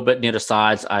a little bit near the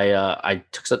sides. I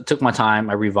took my time.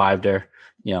 I revived her.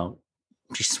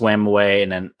 She swam away,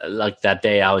 and then that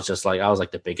day, I was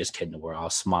the biggest kid in the world. I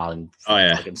was smiling. Oh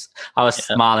yeah, I was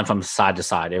smiling from side to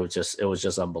side. It was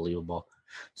just unbelievable.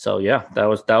 So yeah, that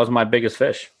was my biggest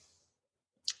fish.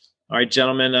 All right,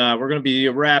 gentlemen, we're going to be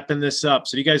wrapping this up.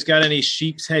 So, do you guys got any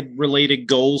sheep's head related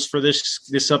goals for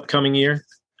this upcoming year?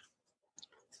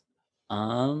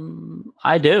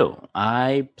 I do.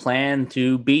 I plan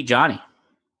to beat Johnny.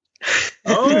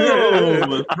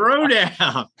 Oh,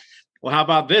 throwdown. Well, how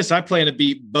about this? I plan to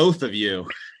beat both of you.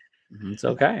 It's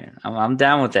okay. I'm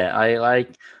down with that.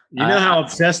 You know how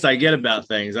obsessed I get about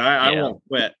things. I won't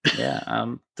quit.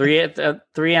 Yeah.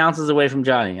 3 ounces away from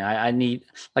Johnny. I need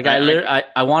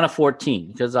I want a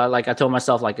 14 because I told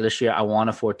myself this year I want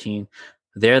a 14.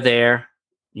 They're there.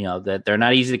 That they're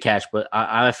not easy to catch, but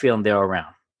I feel them. They're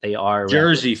around. They are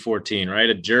Jersey 14, right?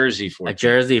 A Jersey 14. A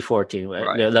Jersey 14.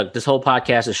 Right. Look, this whole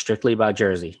podcast is strictly about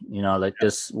Jersey.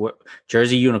 This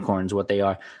Jersey unicorns, what they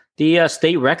are. The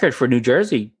state record for New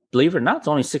Jersey, believe it or not, it's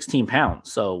only 16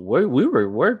 pounds. So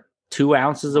we're 2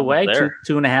 ounces away,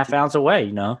 2.5 ounces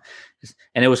away.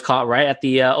 And it was caught right at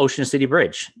the Ocean City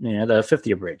Bridge, the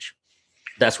 50th bridge.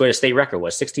 That's where the state record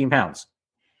was, 16 pounds.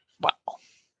 Wow.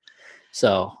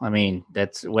 So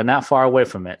we're not far away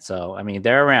from it. So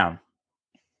they're around.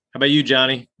 How about you,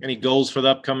 Johnny? Any goals for the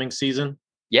upcoming season?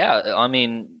 Yeah,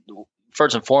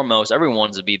 first and foremost, everyone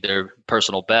wants to be their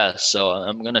personal best. So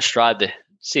I'm going to strive to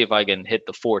see if I can hit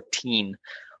the 14.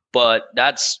 But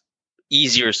that's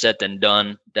easier said than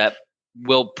done. That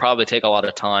will probably take a lot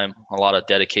of time, a lot of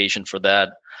dedication for that.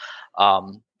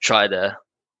 Try to,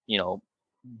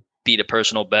 be the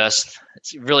personal best.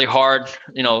 It's really hard.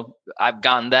 I've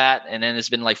gotten that. And then it's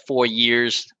been 4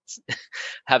 years.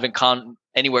 Haven't gone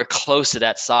anywhere close to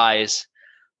that size.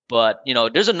 But,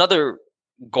 there's another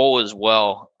goal as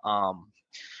well.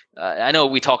 I know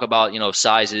we talk about,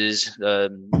 sizes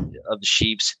of the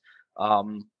sheeps.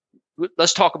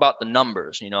 Let's talk about the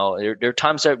numbers. There are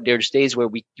times that there's days where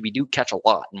we do catch a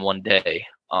lot in one day.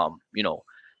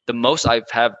 The most I've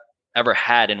ever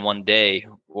had in one day,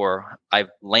 or I've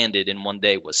landed in one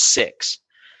day, was 6.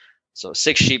 So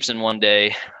 6 sheeps in one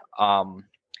day. I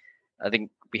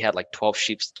think we had 12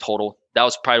 sheeps total. That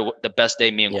was probably the best day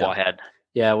me and Kwa had.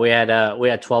 Yeah, we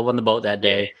had 12 on the boat that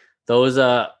day. Those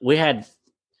we had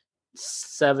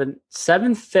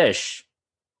seven fish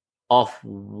off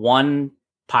one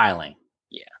piling.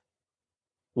 Yeah.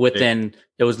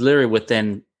 It was literally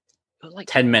within like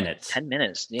 10 minutes. 10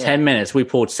 minutes. Yeah. 10 minutes. We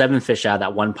pulled 7 fish out of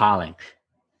that one piling.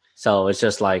 So it's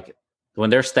just like when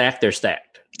they're stacked, they're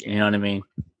stacked. You know what I mean?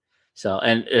 So,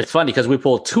 and it's funny because we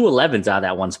pulled 2 11s out of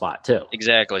that one spot too.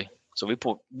 Exactly. So we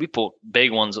pulled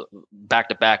big ones back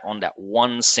to back on that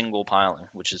one single piling,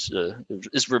 which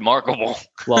is remarkable.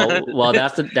 Well,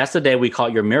 that's the day we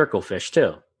caught your miracle fish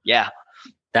too. Yeah.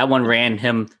 That one ran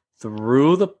him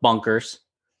through the bunkers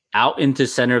out into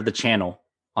center of the channel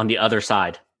on the other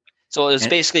side. So it was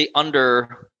basically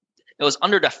under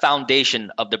the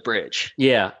foundation of the bridge.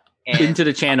 Yeah. Into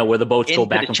the channel where the boats go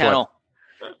back and forth.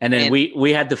 And then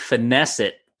we had to finesse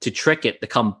it to trick it to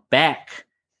come back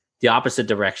the opposite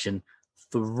direction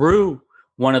through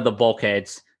one of the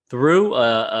bulkheads, through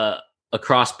a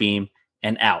cross beam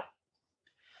and out.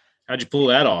 How'd you pull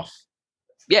that off?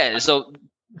 Yeah. So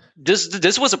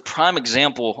this was a prime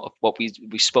example of what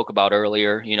we spoke about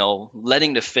earlier,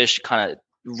 letting the fish kind of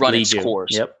run its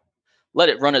course. Yep. Let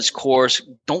it run its course.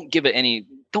 Don't give it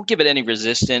any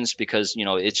resistance because,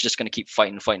 it's just going to keep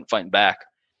fighting back.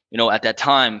 At that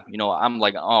time, I'm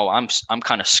like, oh, I'm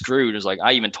kind of screwed. It's like,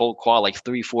 I even told Qua like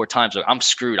 3-4 times, like, I'm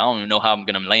screwed. I don't even know how I'm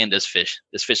going to land this fish.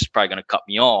 This fish is probably going to cut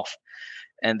me off.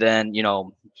 And then,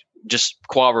 just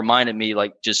Qua reminded me,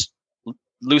 like, just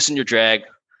loosen your drag,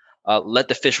 let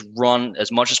the fish run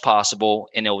as much as possible.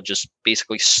 And it'll just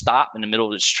basically stop in the middle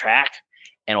of its track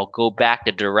and it'll go back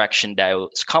the direction that it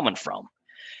was coming from.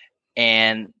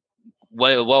 And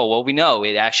well, we know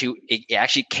it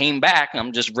actually came back.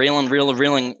 I'm just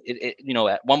reeling.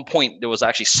 At one point there was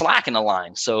actually slack in the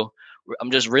line, so I'm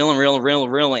just reeling,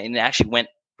 and it actually went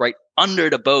right under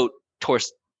the boat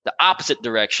towards the opposite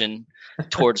direction,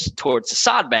 towards the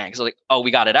sod bank. So like, oh, we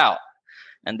got it out,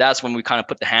 and that's when we kind of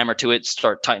put the hammer to it,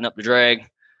 start tightening up the drag,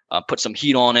 put some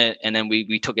heat on it, and then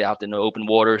we took it out into open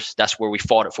waters. That's where we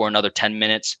fought it for another 10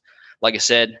 minutes. Like I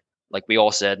said, like we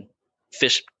all said,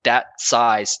 fish that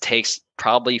size takes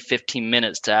probably 15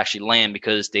 minutes to actually land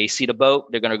because they see the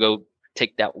boat. They're going to go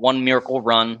take that one miracle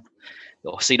run.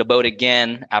 They'll see the boat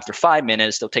again. After 5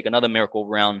 minutes, they'll take another miracle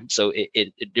run. So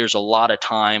there's a lot of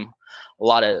time, a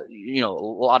lot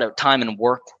of time and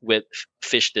work with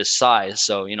fish this size.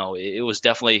 So, it was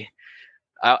definitely,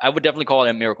 I would definitely call it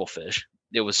a miracle fish.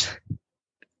 There was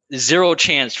zero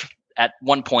chance at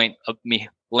one point of me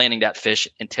landing that fish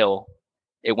until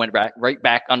it went right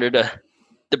back under the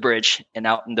bridge and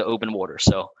out in the open water.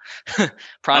 So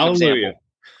prime example.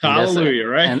 Hallelujah,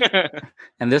 right?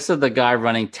 And this is the guy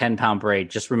running 10-pound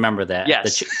braid. Just remember that.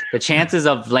 Yes. The chances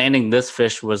of landing this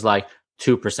fish was like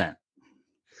 2%.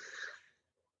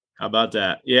 How about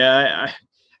that? Yeah.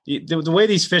 The way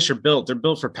these fish are built, they're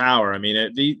built for power. I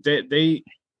mean, they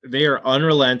are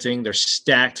unrelenting. They're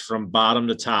stacked from bottom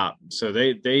to top. So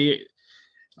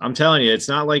I'm telling you, it's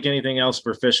not like anything else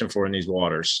we're fishing for in these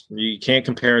waters. You can't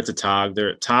compare it to tog.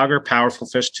 Tog are powerful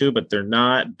fish too, but they're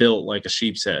not built like a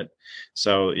sheep's head.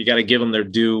 So you got to give them their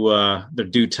due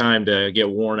time to get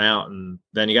worn out, and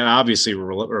then you got to obviously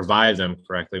revive them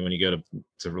correctly when you go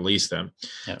to release them.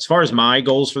 Yeah. As far as my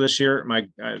goals for this year,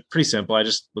 pretty simple. I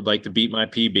just would like to beat my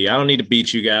PB. I don't need to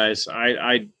beat you guys.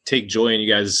 I take joy in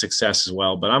you guys' success as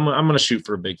well, but I'm going to shoot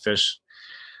for a big fish.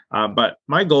 But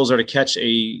my goals are to catch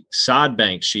a sod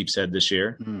bank sheep's head this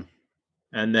year,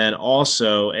 and then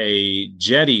also a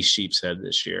jetty sheep's head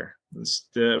this year. It's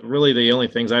really the only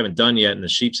things I haven't done yet in the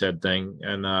sheep's head thing.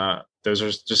 And those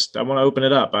are just, I want to open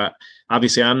it up.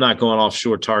 Obviously, I'm not going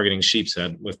offshore targeting sheep's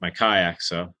head with my kayak.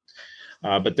 So,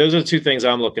 but those are the two things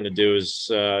I'm looking to do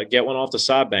is get one off the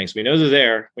sod banks. We know they're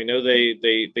there. We know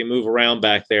they move around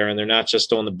back there, and they're not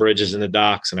just on the bridges and the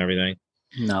docks and everything.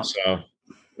 No. So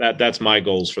that's my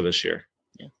goals for this year.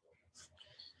 Yeah.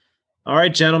 All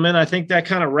right, gentlemen, I think that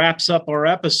kind of wraps up our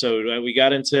episode. We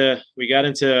got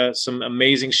into some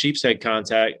amazing sheep's head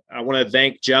contact. I want to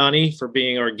thank Johnny for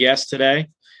being our guest today.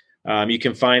 You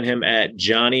can find him at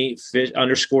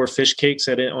Johnny_fishcakes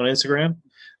on Instagram.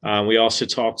 We also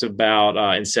talked about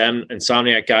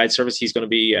Insomniac Guide Service. He's going to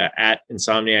be at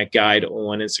Insomniac Guide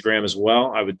on Instagram as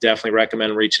well. I would definitely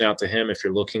recommend reaching out to him if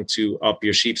you're looking to up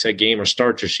your sheep's head game or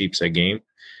start your sheep's head game.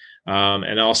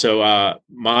 And also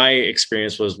my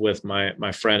experience was with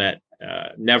my friend at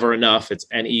Never Enough. It's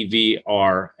NEVRNEUF,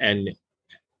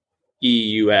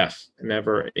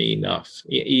 Never Enough,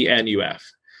 ENUF. A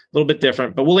little bit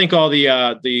different, but we'll link all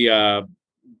the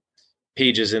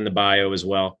pages in the bio as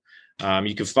well.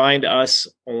 You can find us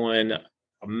on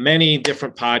many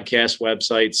different podcast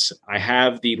websites. I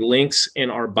have the links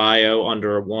in our bio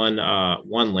under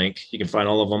one link. You can find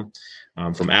all of them.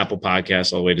 from Apple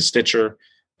Podcasts all the way to Stitcher.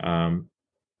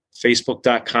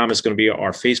 Facebook.com is going to be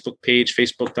our Facebook page,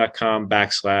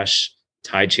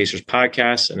 facebook.com/Tide Chasers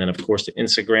Podcast. And then, of course, the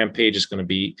Instagram page is going to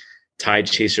be Tide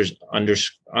 _Chasers.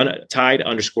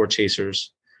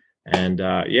 And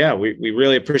we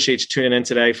really appreciate you tuning in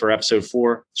today for episode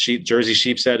 4. Jersey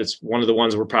Sheepshead. It's one of the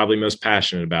ones we're probably most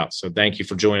passionate about. So thank you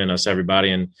for joining us,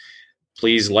 everybody. And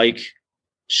please like,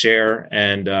 share,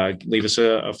 and leave us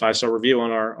a 5-star review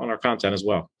on our content as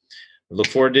well. I look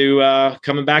forward to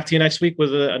coming back to you next week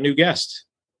with a new guest.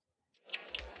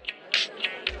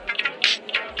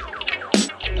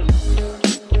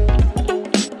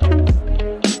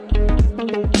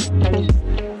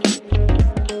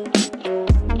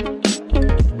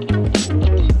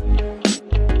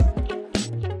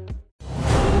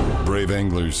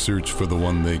 Anglers search for the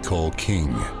one they call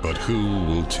king, but who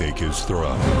will take his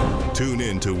throne? Tune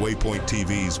in to Waypoint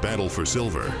TV's Battle for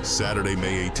Silver, Saturday,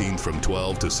 May 18th from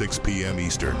 12 to 6 p.m.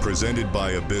 Eastern, presented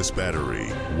by Abyss Battery.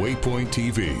 Waypoint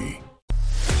TV.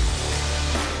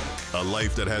 A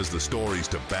life that has the stories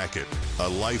to back it. A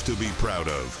life to be proud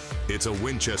of. It's a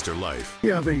Winchester life.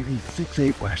 Yeah, baby.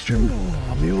 6'8" Western.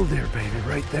 Oh, mule deer, baby,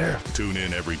 right there. Tune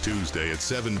in every Tuesday at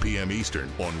 7 p.m.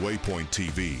 Eastern on Waypoint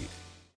TV.